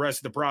piece of the rest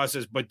of the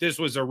process, but this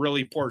was a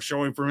really poor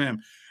showing from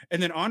him.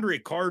 And then Andre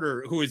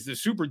Carter, who is the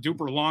super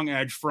duper long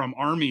edge from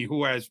Army,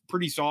 who has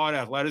pretty solid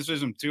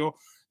athleticism too.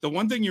 The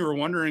one thing you were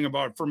wondering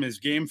about from his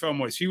game film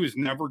was he was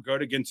never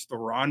good against the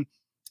run,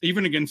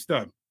 even against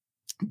the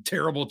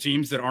terrible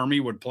teams that Army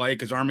would play,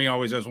 because Army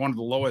always has one of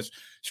the lowest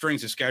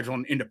strengths of schedule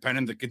and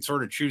independent that can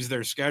sort of choose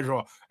their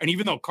schedule. And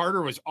even though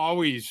Carter was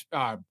always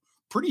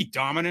pretty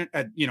dominant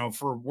at,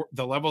 for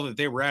the level that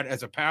they were at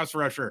as a pass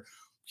rusher,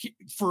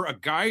 for a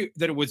guy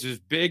that was as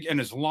big and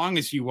as long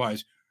as he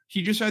was,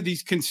 he just had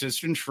these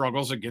consistent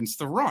struggles against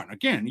the run,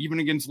 again, even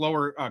against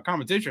lower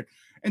competition.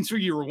 And so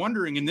you were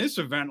wondering in this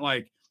event,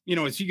 like,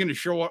 is he going to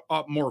show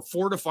up more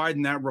fortified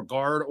in that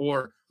regard,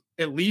 or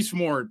at least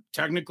more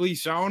technically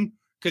sound?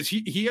 Because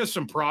he has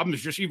some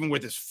problems just even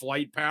with his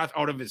flight path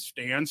out of his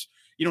stance,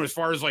 as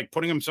far as like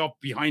putting himself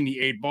behind the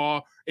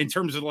 8-ball in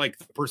terms of like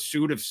the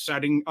pursuit of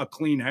setting a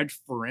clean edge,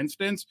 for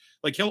instance.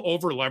 Like he'll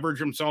over leverage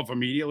himself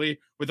immediately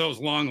with those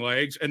long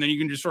legs, and then you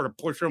can just sort of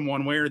push him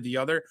one way or the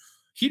other.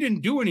 He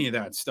didn't do any of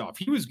that stuff.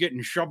 He was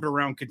getting shoved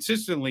around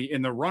consistently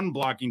in the run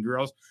blocking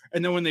drills.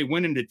 And then when they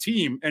went into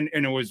team and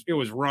it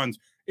was runs,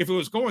 if it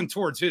was going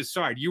towards his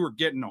side, you were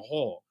getting a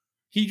hole.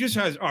 He just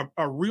has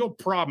a real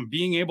problem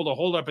being able to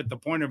hold up at the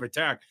point of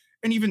attack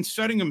and even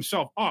setting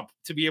himself up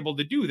to be able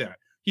to do that.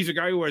 He's a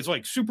guy who has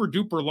like super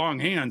duper long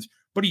hands,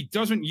 but he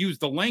doesn't use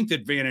the length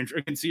advantage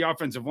against the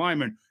offensive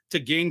lineman to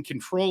gain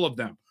control of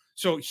them.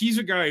 So he's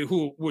a guy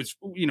who was,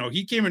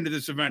 he came into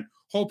this event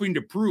hoping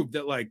to prove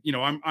that, like,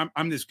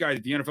 I'm this guy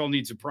that the NFL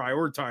needs to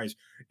prioritize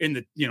in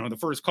the, the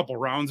first couple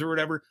rounds or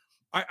whatever.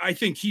 I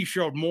think he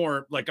showed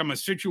more like I'm a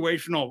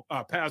situational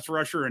pass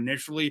rusher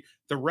initially.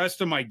 The rest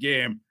of my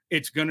game,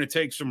 it's going to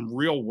take some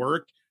real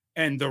work,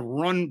 and the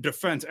run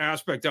defense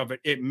aspect of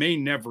it, it may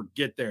never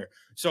get there.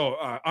 So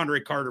Andre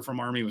Carter from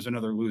Army was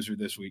another loser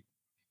this week.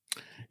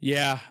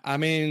 Yeah, I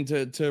mean,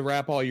 to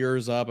wrap all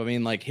yours up, I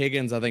mean, like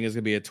Higgins, I think is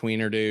going to be a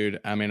tweener dude.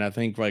 I mean, I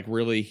think like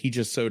really he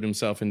just sewed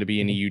himself into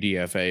being a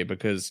UDFA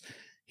because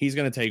he's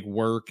going to take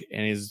work,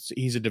 and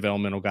he's a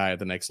developmental guy at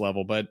the next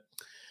level. But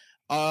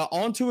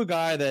on to a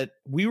guy that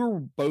we were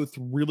both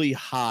really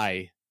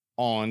high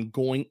on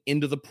going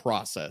into the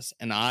process,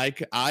 and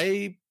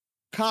I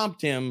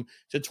comped him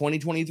to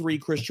 2023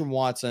 Christian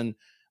Watson,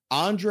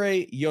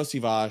 Andrei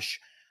Iosivas.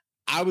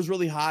 I was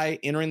really high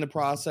entering the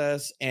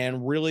process,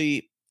 and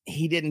really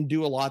he didn't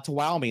do a lot to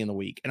wow me in the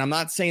week. And I'm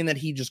not saying that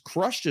he just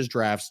crushed his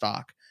draft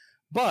stock,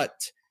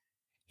 but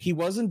he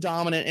wasn't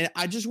dominant. And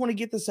I just want to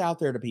get this out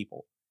there to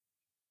people.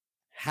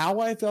 How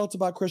I felt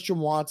about Christian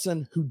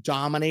Watson, who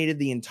dominated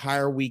the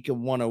entire week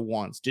in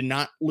 101s, did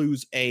not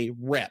lose a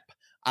rep.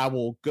 I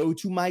will go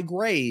to my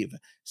grave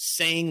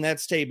saying that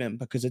statement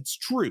because it's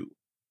true.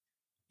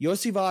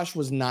 Iosivas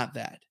was not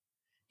that.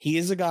 He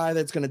is a guy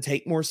that's going to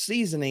take more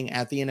seasoning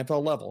at the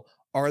NFL level.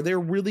 Are there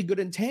really good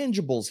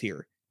intangibles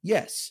here?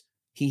 Yes.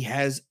 He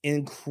has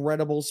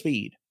incredible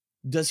speed.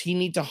 Does he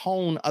need to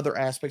hone other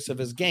aspects of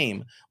his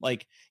game,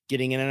 like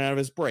getting in and out of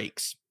his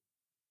breaks,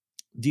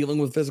 dealing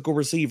with physical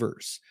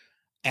receivers,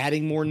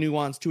 adding more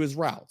nuance to his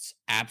routes?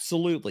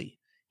 Absolutely.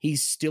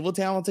 He's still a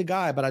talented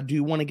guy, but I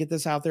do want to get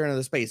this out there into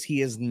the space.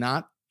 He is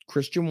not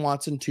Christian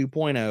Watson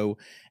 2.0.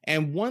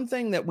 And one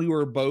thing that we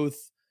were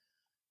both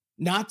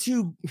not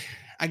too,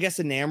 I guess,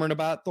 enamored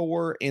about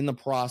Thor in the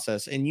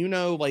process. And,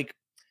 like,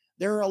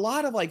 there are a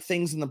lot of like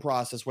things in the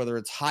process, whether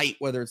it's height,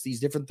 whether it's these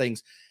different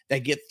things that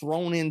get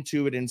thrown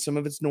into it, and some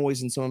of it's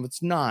noise and some of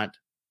it's not.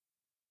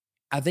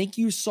 I think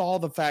you saw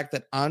the fact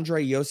that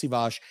Andrei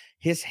Iosivas,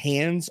 his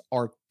hands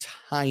are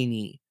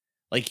tiny.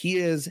 Like, he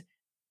is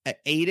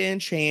at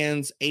 8-inch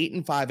hands,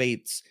 8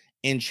 5/8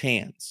 inch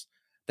hands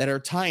that are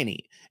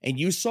tiny. And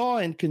you saw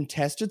in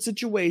contested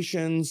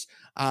situations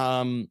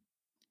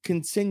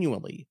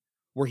continually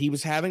where he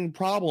was having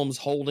problems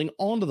holding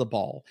onto the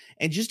ball.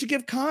 And just to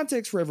give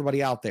context for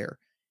everybody out there,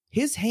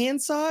 his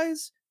hand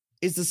size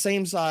is the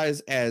same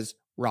size as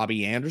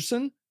Robbie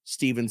Anderson,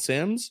 Steven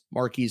Sims,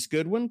 Marquise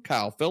Goodwin,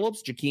 Kyle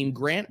Phillips, Jakeem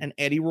Grant, and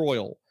Eddie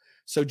Royal.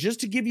 So just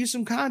to give you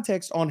some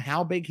context on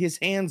how big his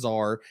hands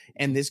are,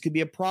 and this could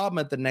be a problem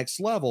at the next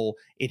level,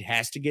 it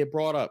has to get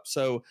brought up.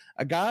 So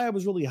a guy I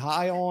was really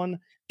high on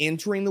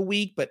entering the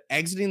week, but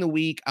exiting the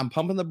week, I'm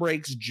pumping the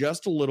brakes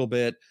just a little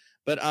bit.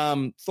 But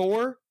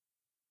Thor,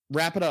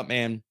 wrap it up,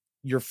 man.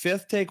 Your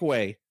fifth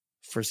takeaway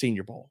for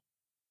Senior Bowl.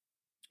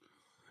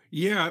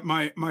 Yeah,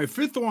 my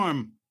fifth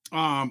one,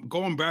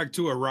 going back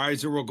to a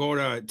riser, we'll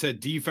go to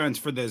defense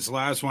for this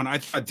last one. I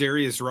thought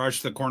Darius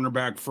Rush, the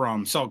cornerback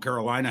from South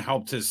Carolina,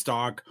 helped his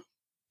stock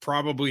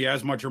probably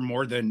as much or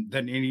more than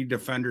any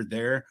defender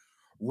there.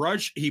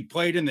 Rush, he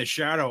played in the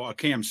shadow of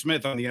Cam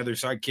Smith on the other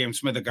side. Cam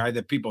Smith, a guy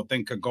that people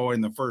think could go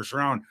in the first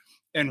round.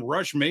 And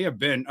Rush may have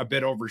been a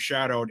bit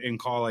overshadowed in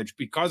college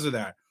because of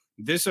that.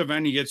 This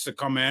event, he gets to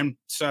come in,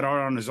 set out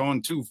on his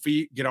own 2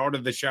 feet, get out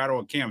of the shadow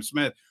of Cam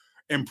Smith,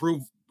 and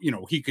prove,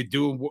 he could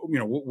do,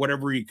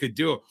 whatever he could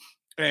do.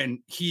 And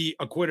he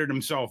acquitted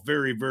himself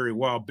very, very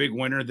well. Big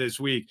winner this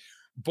week,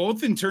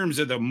 both in terms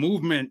of the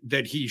movement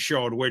that he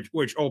showed,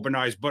 which opened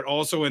eyes, but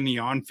also in the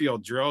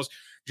on-field drills.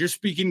 Just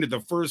speaking to the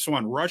first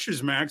one,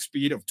 Rush's max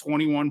speed of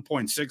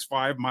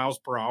 21.65 miles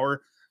per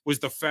hour was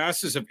the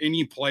fastest of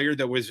any player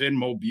that was in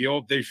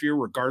Mobile this year,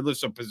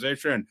 regardless of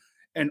position.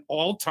 And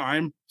all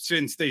time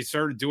since they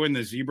started doing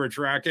the zebra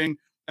tracking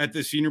at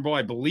the Senior Bowl,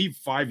 I believe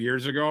 5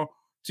 years ago,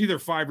 it's either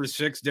 5 or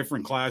 6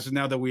 different classes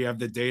now that we have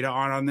the data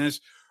on this.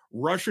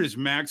 Rush's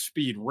max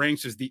speed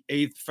ranks as the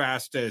 8th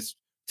fastest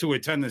to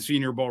attend the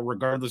Senior Bowl,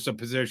 regardless of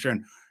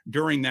position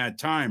during that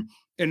time.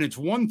 And it's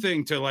one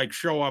thing to like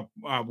show up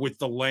with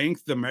the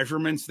length, the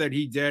measurements that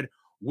he did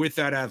with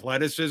that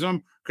athleticism,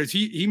 because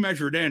he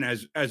measured in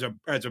as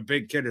a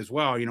big kid as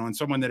well, and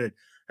someone that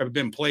had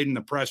been played in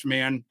the press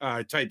man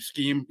type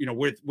scheme,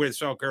 with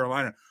South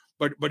Carolina.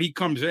 But he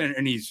comes in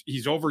and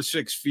he's over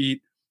 6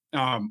 feet.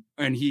 And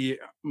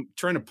I'm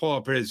trying to pull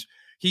up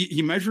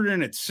he measured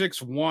in at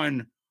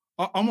 6'1",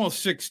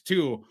 almost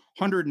 6'2",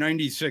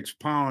 196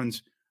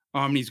 pounds.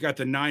 He's got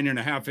the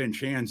 9.5-inch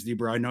hands,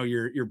 Debra. I know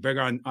you're big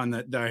on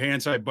the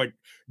hand side, but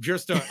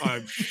just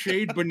a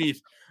shade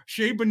beneath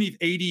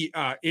 80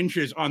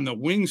 inches on the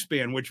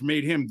wingspan, which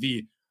made him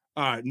the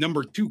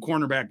number 2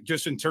 cornerback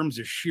just in terms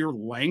of sheer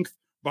length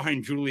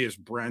behind Julius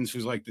Brents,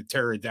 who's like the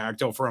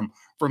pterodactyl from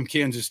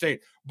Kansas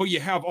State. But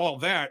you have all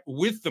that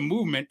with the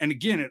movement. And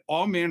again, it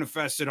all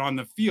manifested on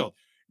the field.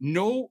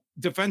 No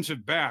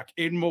defensive back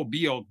in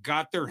Mobile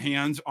got their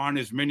hands on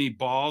as many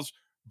balls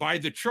by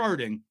the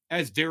charting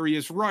as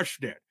Darius Rush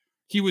did.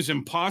 He was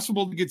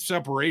impossible to get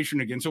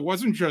separation against. It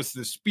wasn't just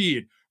the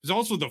speed. It was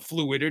also the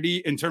fluidity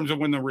in terms of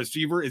when the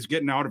receiver is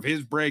getting out of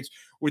his breaks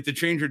with the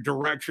change of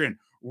direction.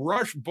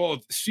 Rush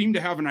both seemed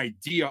to have an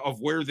idea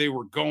of where they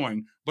were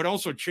going, but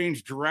also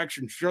changed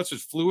directions just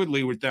as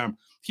fluidly with them.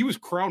 He was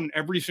crowding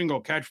every single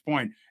catch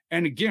point,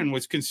 and again,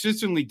 was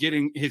consistently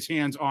getting his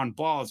hands on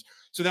balls.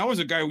 So that was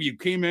a guy who you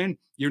came in,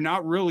 you're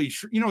not really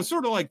sure,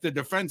 sort of like the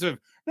defensive,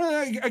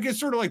 I guess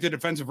sort of like the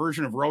defensive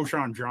version of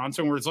Roschon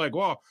Johnson, where it's like,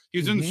 well,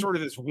 he's in sort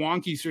of this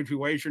wonky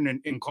situation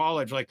in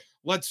college. Like,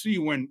 let's see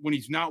when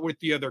he's not with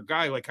the other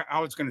guy, like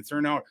how it's going to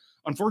turn out.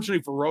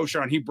 Unfortunately for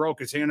Roschon, he broke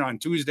his hand on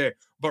Tuesday,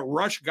 but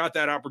Rush got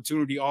that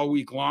opportunity all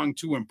week long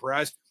to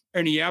impress,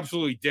 and he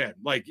absolutely did.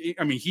 Like,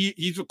 I mean,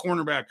 he's a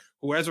cornerback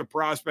who, as a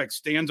prospect,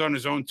 stands on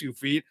his own 2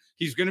 feet.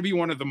 He's going to be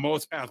one of the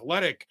most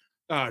athletic,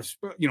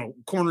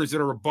 corners that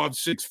are above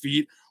 6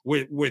 feet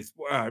with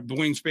the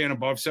wingspan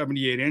above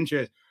 78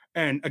 inches.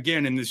 And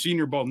again, in the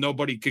Senior Bowl,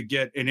 nobody could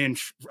get an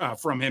inch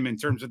from him in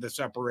terms of the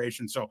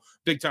separation. So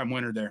big time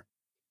winner there.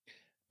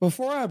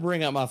 Before I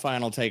bring up my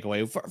final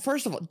takeaway,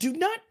 first of all, do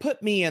not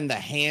put me in the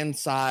hand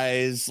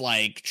size,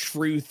 like,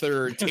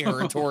 truther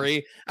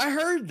territory. I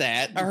heard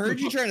that. I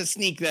heard you trying to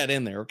sneak that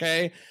in there,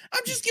 okay?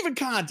 I'm just giving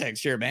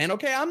context here, man,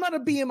 okay? I'm not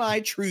a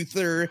BMI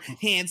truther,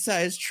 hand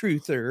size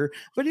truther,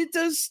 but it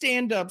does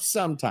stand up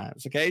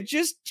sometimes, okay?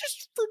 Just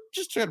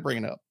try to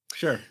bring it up.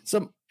 Sure.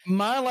 So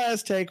my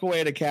last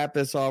takeaway to cap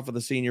this off for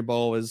the Senior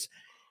Bowl is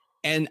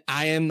And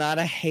I am not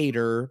a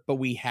hater, but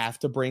we have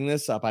to bring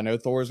this up. I know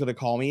Thor's going to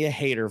call me a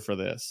hater for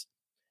this.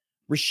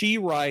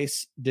 Rashee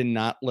Rice did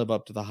not live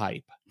up to the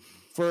hype.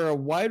 For a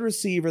wide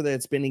receiver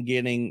that's been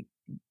getting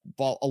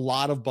a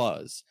lot of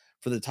buzz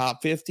for the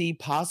top 50,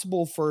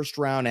 possible first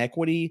round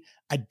equity,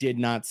 I did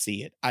not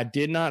see it. I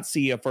did not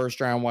see a first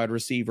round wide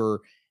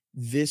receiver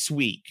this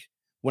week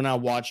when I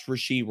watched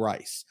Rashee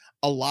Rice.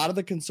 A lot of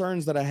the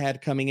concerns that I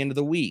had coming into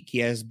the week, he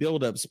has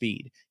build-up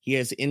speed. He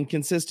has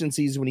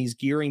inconsistencies when he's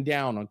gearing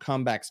down on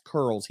comebacks,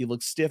 curls. He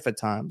looks stiff at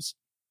times.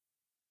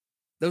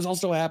 Those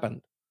also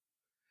happened.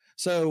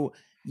 So,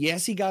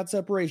 yes, he got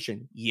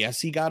separation.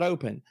 Yes, he got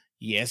open.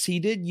 Yes, he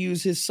did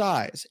use his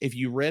size. If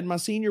you read my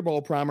Senior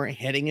Bowl primer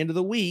heading into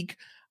the week,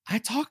 I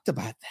talked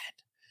about that.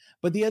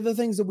 But the other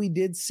things that we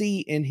did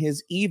see in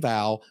his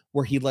eval,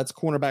 where he lets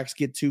cornerbacks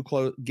get too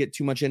close, get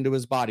too much into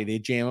his body, they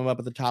jam him up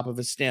at the top of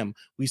his stem.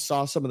 We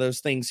saw some of those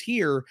things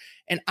here.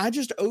 And I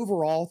just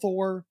overall,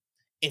 Thor,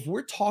 if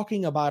we're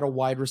talking about a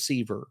wide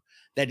receiver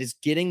that is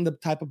getting the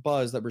type of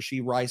buzz that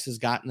Rashee Rice has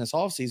gotten this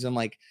offseason,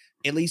 like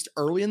at least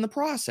early in the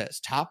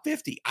process, top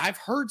 50. I've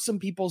heard some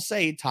people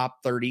say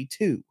top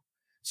 32.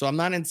 So I'm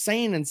not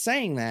insane in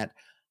saying that.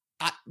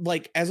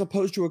 Like, as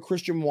opposed to a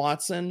Christian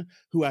Watson,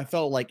 who I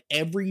felt like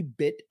every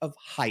bit of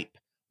hype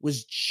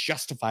was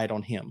justified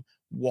on him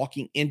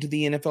walking into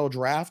the NFL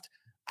draft.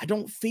 I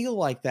don't feel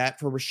like that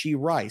for Rashee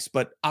Rice,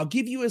 but I'll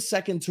give you a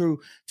second to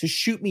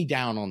shoot me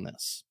down on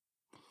this.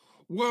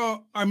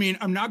 Well, I mean,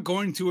 I'm not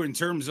going to in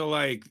terms of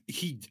like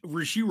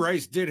Rashee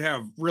Rice did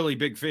have really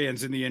big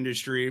fans in the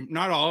industry.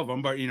 Not all of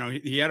them, but, you know,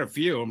 he had a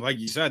few. Like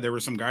you said, there were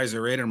some guys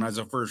that rated him as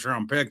a first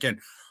round pick. And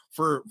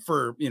for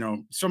you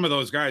know, some of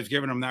those guys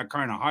giving him that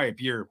kind of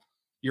hype, you're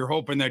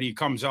hoping that he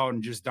comes out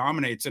and just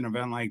dominates an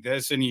event like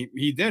this, and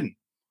he didn't.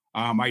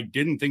 I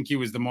didn't think he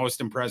was the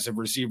most impressive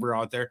receiver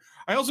out there.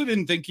 I also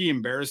didn't think he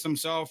embarrassed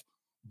himself,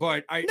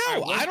 but I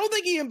don't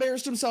think he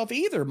embarrassed himself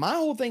either. My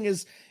whole thing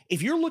is,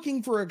 if you're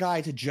looking for a guy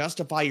to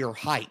justify your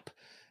hype,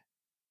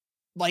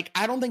 like,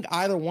 I don't think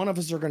either one of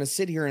us are going to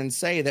sit here and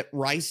say that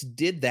Rice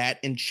did that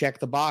and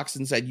checked the box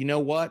and said, you know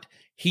what,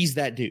 he's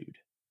that dude.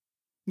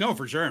 No,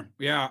 for sure.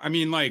 Yeah. I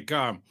mean, like,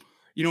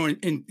 you know,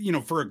 and you know,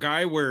 for a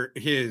guy where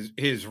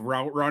his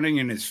route running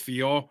and his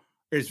feel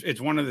it's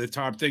one of the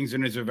top things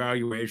in his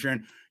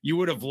evaluation, you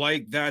would have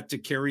liked that to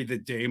carry the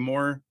day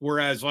more.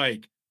 Whereas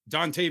like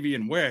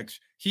Dontavian Wicks,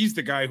 he's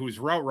the guy whose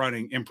route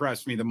running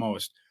impressed me the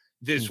most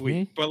this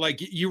week. But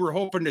like, you were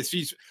hoping to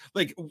see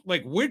like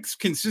Wicks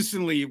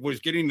consistently was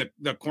getting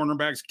the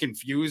cornerbacks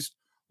confused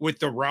with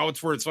the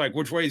routes, where it's like,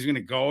 which way he's going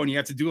to go. And you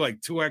have to do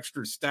like 2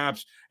 extra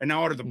steps. And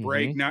now out of the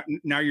break,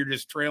 now you're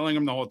just trailing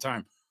him the whole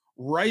time.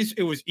 Rice,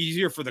 it was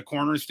easier for the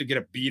corners to get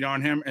a beat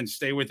on him and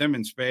stay with him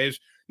in space.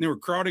 And they were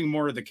crowding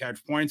more of the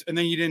catch points. And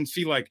then you didn't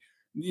see like,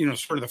 you know,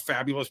 sort of the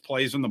fabulous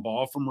plays on the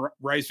ball from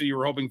Rice that you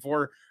were hoping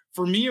for.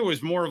 For me, it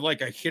was more of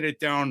like a hit it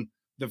down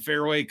the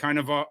fairway kind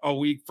of a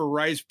week for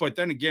Rice. But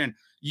then again,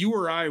 you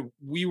or I,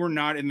 we were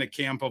not in the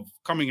camp of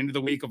coming into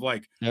the week of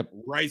like,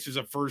 Rice is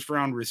a first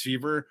round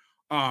receiver.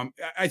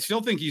 I still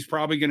think he's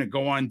probably going to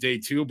go on day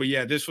 2, but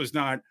yeah, this was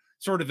not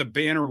sort of the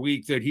banner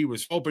week that he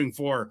was hoping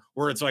for,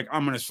 where it's like,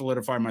 I'm going to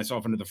solidify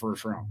myself into the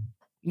first round.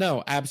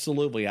 No,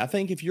 absolutely. I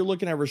think if you're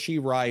looking at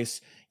Rashee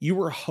Rice, you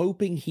were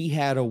hoping he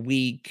had a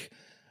week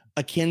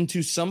akin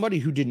to somebody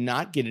who did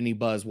not get any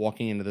buzz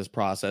walking into this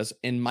process,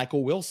 in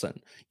Michael Wilson.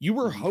 You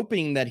were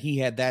hoping that he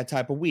had that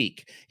type of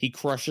week. He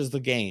crushes the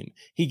game.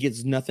 He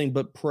gets nothing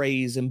but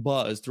praise and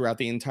buzz throughout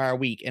the entire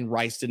week, and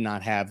Rice did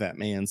not have that,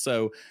 man.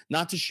 So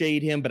not to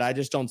shade him, but I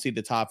just don't see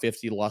the top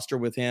 50 luster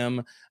with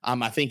him.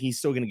 I think he's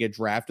still going to get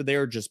drafted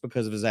there just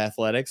because of his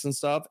athletics and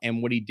stuff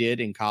and what he did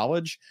in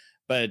college.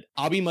 But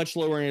I'll be much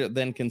lower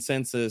than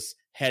consensus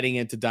heading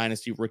into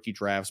dynasty rookie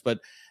drafts. But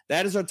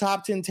that is our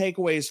top 10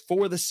 takeaways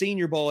for the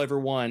Senior Bowl,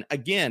 everyone.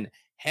 Again,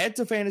 head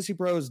to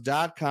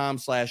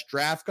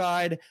fantasypros.com/draft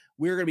guide.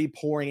 We're going to be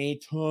pouring a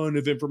ton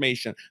of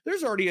information.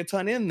 There's already a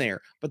ton in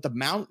there, but the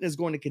mountain is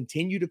going to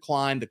continue to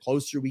climb the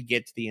closer we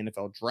get to the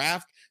NFL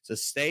draft. So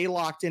stay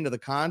locked into the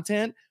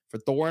content. For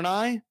Thor and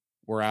I,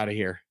 we're out of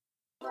here.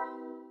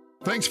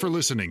 Thanks for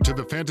listening to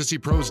the Fantasy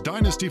Pros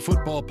Dynasty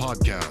Football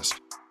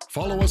Podcast.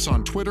 Follow us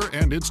on Twitter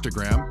and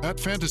Instagram at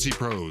Fantasy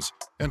Pros,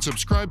 and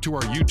subscribe to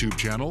our YouTube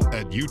channel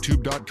at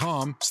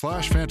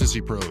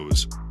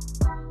youtube.com/fantasypros.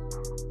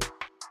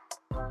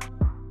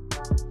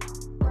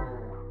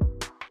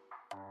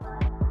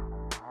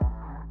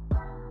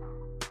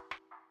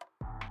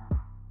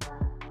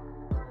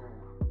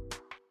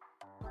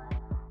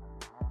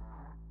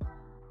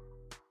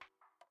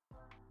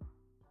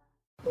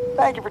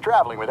 Thank you for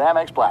traveling with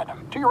Amex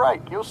Platinum. To your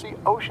right, you'll see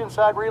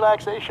oceanside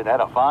relaxation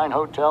at a fine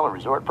hotel and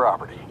resort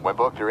property. When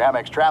booked through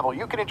Amex Travel,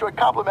 you can enjoy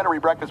complimentary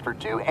breakfast for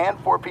 2 and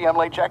 4 p.m.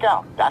 late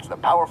checkout. That's the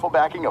powerful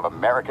backing of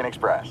American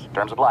Express.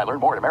 Terms apply. Learn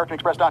more at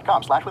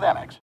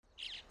americanexpress.com/withAmex.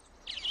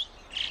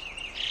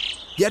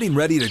 Getting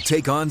ready to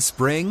take on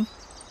spring?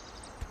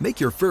 Make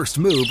your first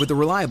move with the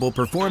reliable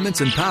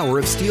performance and power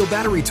of Steel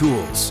battery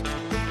tools.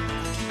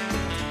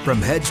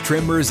 From hedge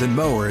trimmers and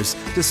mowers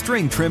to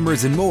string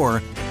trimmers and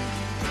more,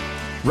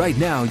 Right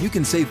now, you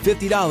can save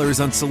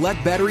 $50 on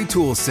select battery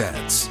tool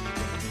sets.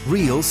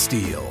 Real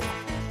STIHL.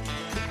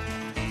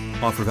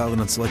 Offer valid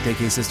on select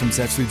AK system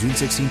sets through June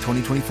 16,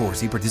 2024.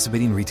 See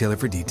participating retailer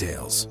for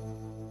details.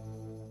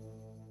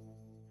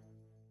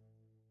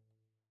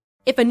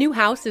 If a new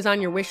house is on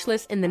your wish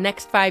list in the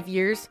next 5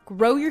 years,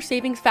 grow your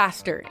savings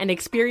faster and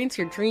experience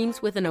your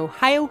dreams with an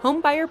Ohio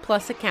Homebuyer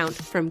Plus account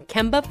from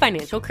Kemba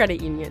Financial Credit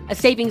Union. A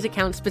savings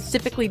account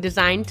specifically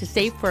designed to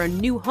save for a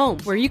new home,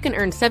 where you can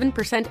earn 7%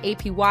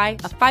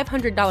 APY,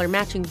 a $500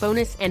 matching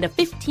bonus, and a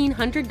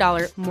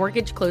 $1,500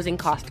 mortgage closing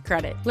cost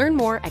credit. Learn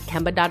more at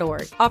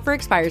Kemba.org. Offer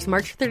expires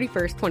March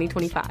 31st,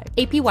 2025.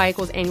 APY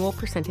equals annual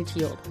percentage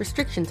yield.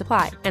 Restrictions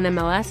apply.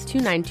 NMLS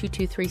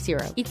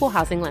 292230. Equal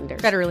housing lender.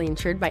 Federally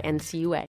insured by NCUA.